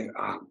them and think,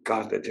 oh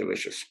God, they're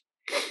delicious.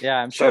 Yeah,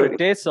 I'm sure So it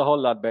tastes a whole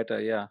lot better.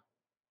 Yeah.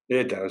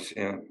 it does,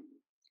 yeah.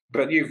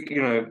 But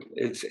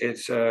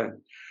it's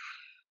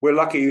we're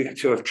lucky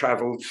to have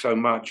travelled so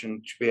much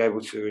and to be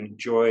able to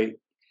enjoy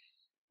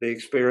the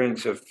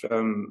experience of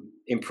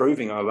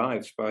improving our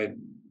lives by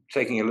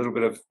taking a little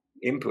bit of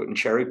input and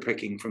cherry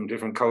picking from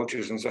different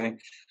cultures and saying,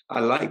 I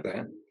like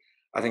that.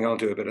 I think I'll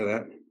do a bit of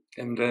that.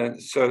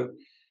 And so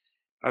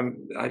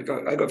I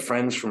got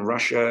friends from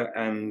Russia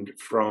and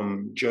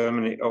from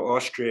Germany or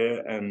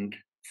Austria and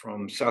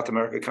from South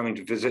America coming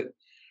to visit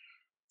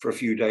for a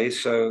few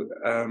days. So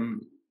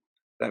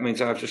that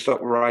means I have to stop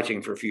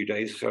writing for a few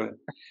days. So,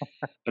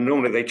 and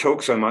normally they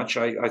talk so much,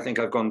 I think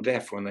I've gone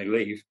deaf when they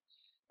leave.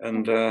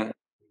 And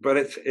but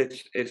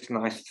it's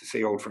nice to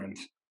see old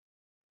friends.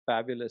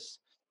 Fabulous.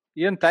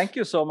 Ian, thank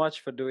you so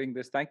much for doing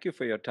this. Thank you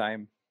for your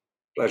time.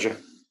 Pleasure.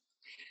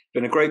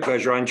 Been a great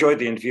pleasure. I enjoyed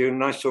the interview.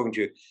 Nice talking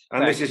to you.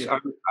 And Thank this is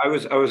you.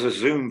 I was a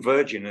Zoom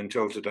virgin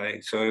until today,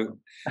 so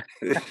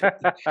this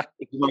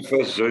is my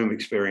first Zoom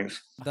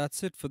experience.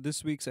 That's it for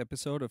this week's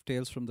episode of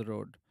Tales from the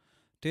Road.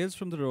 Tales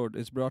from the Road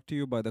is brought to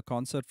you by the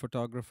concert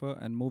photographer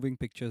and Moving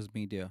Pictures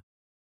Media.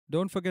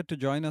 Don't forget to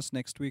join us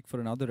next week for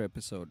another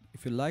episode.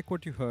 If you like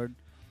what you heard,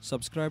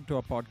 subscribe to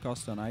our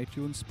podcast on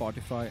iTunes,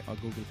 Spotify, or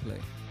Google Play.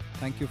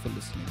 Thank you for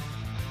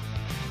listening.